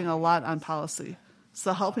 doing a lot on policy.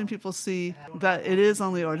 So helping people see that it is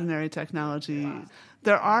only ordinary technology.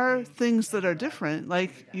 There are things that are different,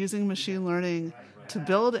 like using machine learning to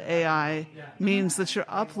build AI means that you're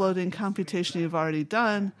uploading computation you've already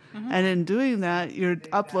done, and in doing that, you're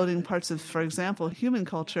uploading parts of, for example, human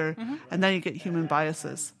culture, and then you get human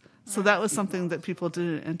biases. So that was something that people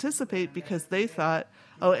didn't anticipate because they thought,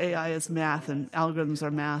 AI is math and algorithms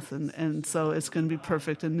are math, and so it's going to be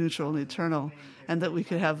perfect and neutral and eternal, and that we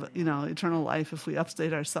could have, eternal life if we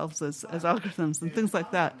upstate ourselves as algorithms and things like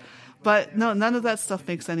that. But no, none of that stuff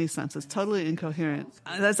makes any sense. It's totally incoherent.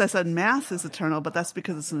 As I said, math is eternal, but that's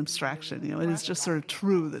because it's an abstraction. It is just sort of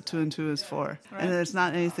true that 2 and 2 is 4. Right. And there's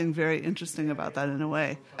not anything very interesting about that in a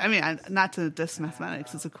way. I mean, not to diss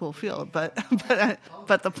mathematics, it's a cool field, but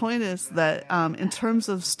the point is that in terms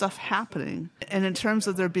of stuff happening, and in terms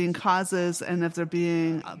of there being causes, and if there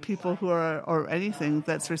being people who are, or anything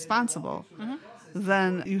that's responsible,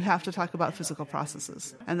 then you have to talk about physical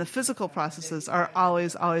processes. And the physical processes are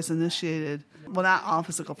always initiated, well, not all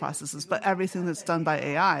physical processes, but everything that's done by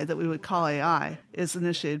AI, that we would call AI, is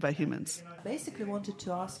initiated by humans. Basically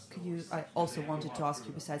I also wanted to ask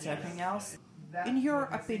you, besides everything else, in your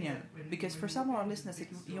opinion, because for some of our listeners,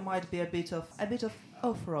 you might be a bit of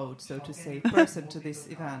off-road, so to say, person to this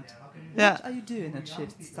event. What are you doing at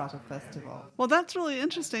Shift Startup Festival? Well, that's really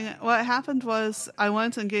interesting. What happened was I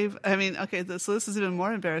went and so this is even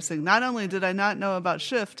more embarrassing. Not only did I not know about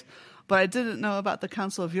Shift, but I didn't know about the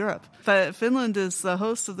Council of Europe. But Finland is the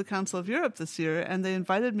host of the Council of Europe this year, and they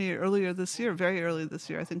invited me earlier this year, very early this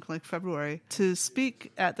year, I think like February, to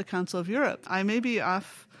speak at the Council of Europe. I may be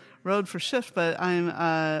off road for Shift, but I'm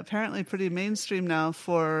apparently pretty mainstream now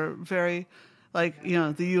for very like,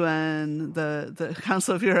 the UN, the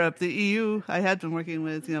Council of Europe, the EU. I had been working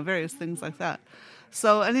with, various things like that.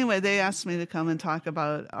 So anyway, they asked me to come and talk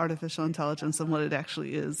about artificial intelligence and what it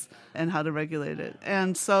actually is and how to regulate it.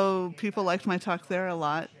 And so people liked my talk there a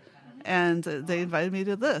lot. And they invited me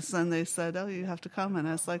to this, and they said, "Oh, you have to come." And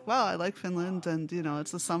I was like, "Well, I like Finland, and it's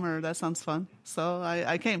the summer. That sounds fun." So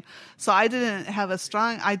I came. So I didn't have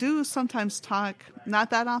I do sometimes talk, not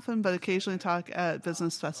that often, but occasionally talk at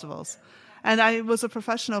business festivals. And I was a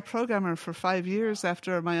professional programmer for 5 years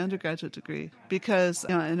after my undergraduate degree, because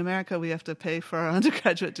in America we have to pay for our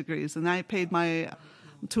undergraduate degrees, and I paid my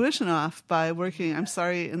tuition off by working,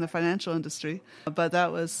 in the financial industry. But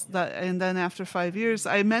that was that. And then after 5 years,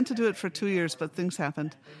 I meant to do it for 2 years, but things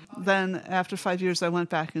happened. Then after 5 years, I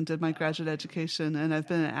went back and did my graduate education, and I've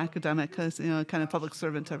been an academic, kind of public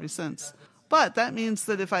servant ever since. But that means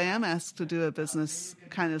that if I am asked to do a business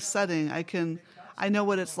kind of setting, I know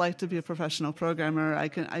what it's like to be a professional programmer.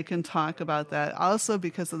 I can talk about that. Also,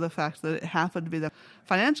 because of the fact that it happened to be the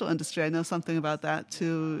financial industry, I know something about that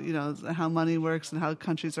too. How money works and how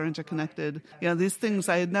countries are interconnected. These things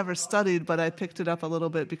I had never studied, but I picked it up a little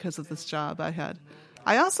bit because of this job I had.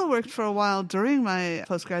 I also worked for a while during my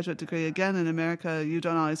postgraduate degree. Again, in America, you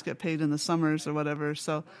don't always get paid in the summers or whatever.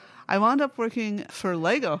 So I wound up working for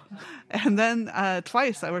Lego. And then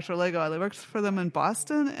twice I worked for Lego. I worked for them in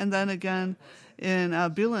Boston and then again in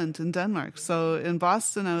Billund in Denmark. So in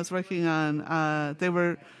Boston, I was working on, they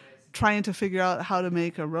were trying to figure out how to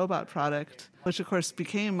make a robot product, which of course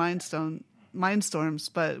became Mindstorms,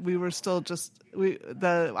 but we were still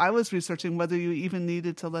I was researching whether you even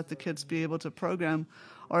needed to let the kids be able to program,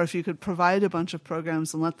 or if you could provide a bunch of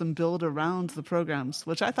programs and let them build around the programs,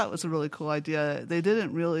 which I thought was a really cool idea. They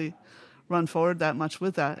didn't really run forward that much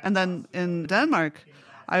with that. And then in Denmark,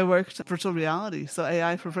 I worked virtual reality, so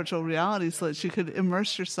AI for virtual reality, so that you could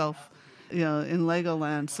immerse yourself, in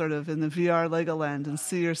Legoland, sort of in the VR Legoland, and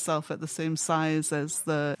see yourself at the same size as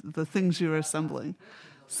the things you were assembling.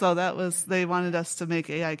 So they wanted us to make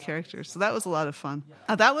AI characters. So that was a lot of fun.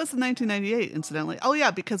 That was in 1998, incidentally. Oh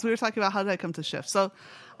yeah, because we were talking about how did I come to Shift. So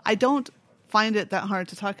I don't find it that hard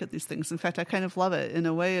to talk at these things. In fact, I kind of love it. In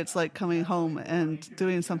a way, it's like coming home and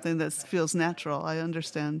doing something that feels natural. I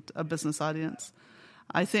understand a business audience.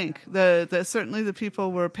 I think that certainly the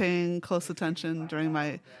people were paying close attention during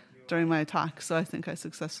my talk. So I think I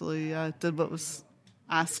successfully did what was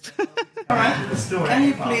asked. All right. Can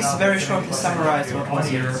you please very shortly summarize what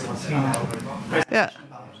was your... Yeah.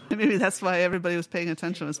 Maybe that's why everybody was paying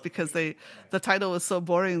attention, was because the title was so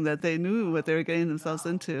boring that they knew what they were getting themselves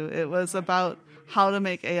into. It was about how to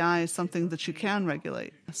make AI something that you can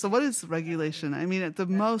regulate. So what is regulation? I mean, at the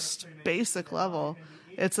most basic level,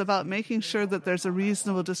 it's about making sure that there's a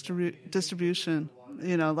reasonable distribution,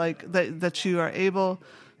 like that you are able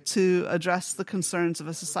to address the concerns of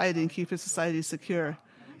a society and keep a society secure.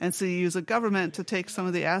 And so you use a government to take some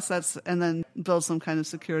of the assets and then build some kind of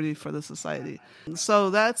security for the society. So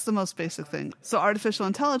that's the most basic thing. So artificial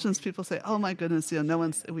intelligence, people say, oh my goodness, we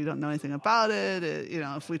don't know anything about it.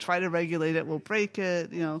 If we try to regulate it, we'll break it.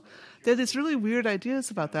 There's really weird ideas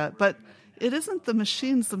about that. But it isn't the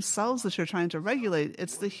machines themselves that you're trying to regulate.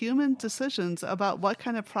 It's the human decisions about what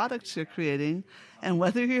kind of products you're creating and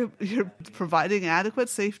whether you're providing adequate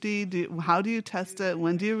safety. How do you test it?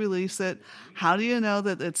 When do you release it? How do you know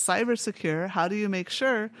that it's cyber secure? How do you make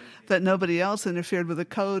sure that nobody else interfered with the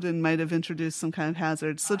code and might have introduced some kind of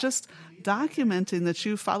hazard? So just documenting that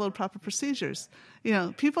you followed proper procedures.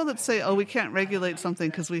 People that say, oh, we can't regulate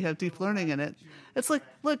something because we have deep learning in it. It's like,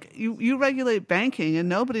 look, you regulate banking and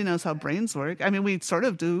nobody knows how brains work. I mean, we sort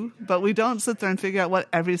of do, but we don't sit there and figure out what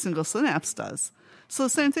every single synapse does. So the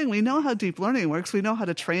same thing, we know how deep learning works. We know how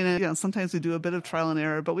to train it. Sometimes we do a bit of trial and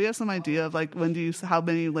error, but we have some idea of like how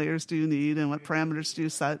many layers do you need and what parameters do you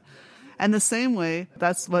set. And the same way,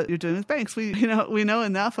 that's what you're doing with banks. We know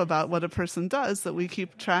enough about what a person does that we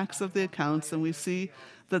keep tracks of the accounts and we see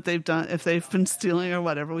that if they've been stealing or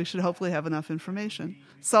whatever, we should hopefully have enough information.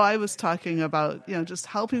 So I was talking about, just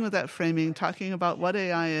helping with that framing, talking about what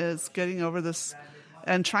AI is, getting over this,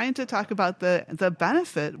 and trying to talk about the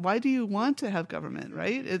benefit. Why do you want to have government,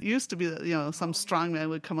 right? It used to be that, some strong man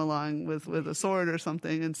would come along with a sword or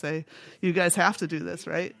something and say, you guys have to do this,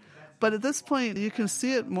 right? But at this point, you can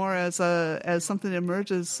see it more as something that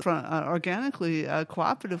emerges from, organically,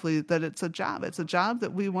 cooperatively, that it's a job. It's a job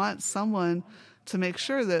that we want someone to make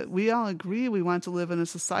sure that we all agree we want to live in a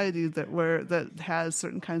society that has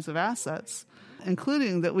certain kinds of assets,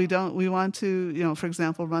 including that we want to, for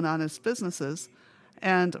example, run honest businesses.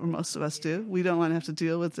 And most of us do. We don't want to have to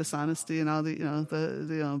deal with dishonesty and all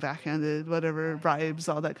the backhanded, whatever, bribes,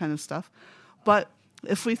 all that kind of stuff. But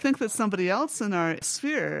If we think that somebody else in our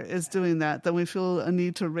sphere is doing that, then we feel a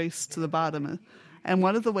need to race to the bottom. And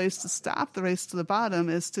one of the ways to stop the race to the bottom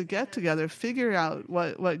is to get together, figure out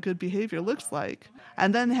what good behavior looks like,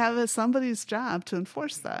 and then have it somebody's job to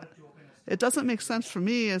enforce that. It doesn't make sense for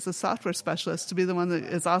me as a software specialist to be the one that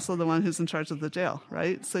is also the one who's in charge of the jail,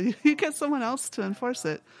 right? So you get someone else to enforce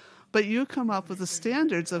it, but you come up with the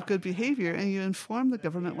standards of good behavior and you inform the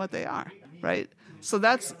government what they are, right? So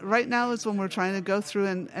that's right now is when we're trying to go through,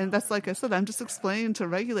 and that's like I said, I'm just explaining to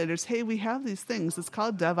regulators, hey, we have these things. It's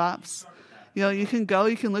called DevOps. You know, you can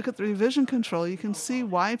look at the revision control, you can see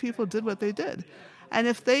why people did what they did. And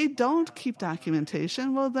if they don't keep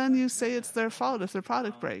documentation, well, then you say it's their fault if their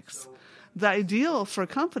product breaks. The ideal for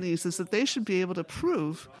companies is that they should be able to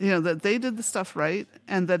prove, that they did the stuff right,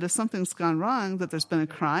 and that if something's gone wrong, that there's been a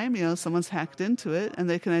crime, someone's hacked into it, and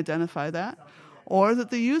they can identify that, or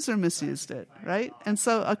that the user misused it, right? And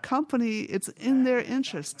so a company, it's in their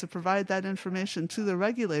interest to provide that information to the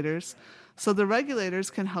regulators, so the regulators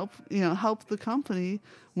can help the company,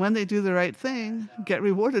 when they do the right thing, get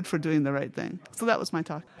rewarded for doing the right thing. So that was my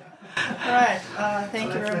talk. All right.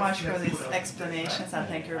 Thank you very much for these explanations, and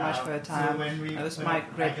thank you very much for your time. It was my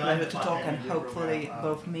great pleasure to talk, and hopefully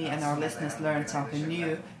both me and our listeners learned something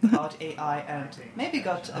new about AI and maybe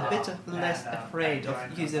got a bit less afraid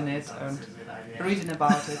of using it and reading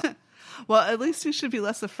about it. Well, at least you should be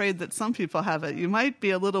less afraid that some people have it. You might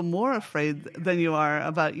be a little more afraid than you are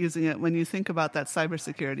about using it when you think about that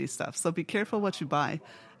cybersecurity stuff. So be careful what you buy,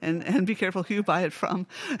 and be careful who you buy it from.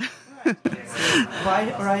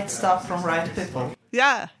 Right stuff from right people.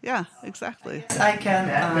 Yeah, exactly. I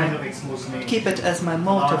can keep it as my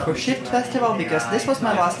motto for Shift Festival, because this was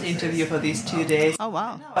my last interview for these 2 days. Oh,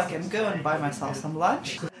 wow. Now I can go and buy myself some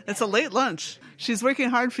lunch. It's a late lunch. She's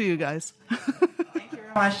working hard for you guys.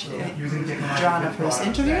 Thank you very much, Joanna, for this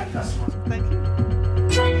interview. Thank you.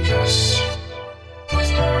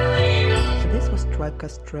 This was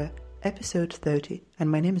Tribecast Tre, episode 30,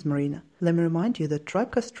 and my name is Marina. Let me remind you that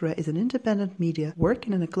Tribecast Tre is an independent media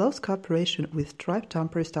working in a close cooperation with Tribe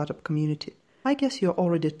Tampere startup community. I guess you're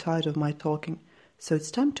already tired of my talking, so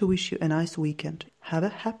it's time to wish you a nice weekend. Have a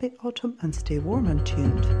happy autumn and stay warm and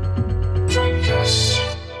tuned.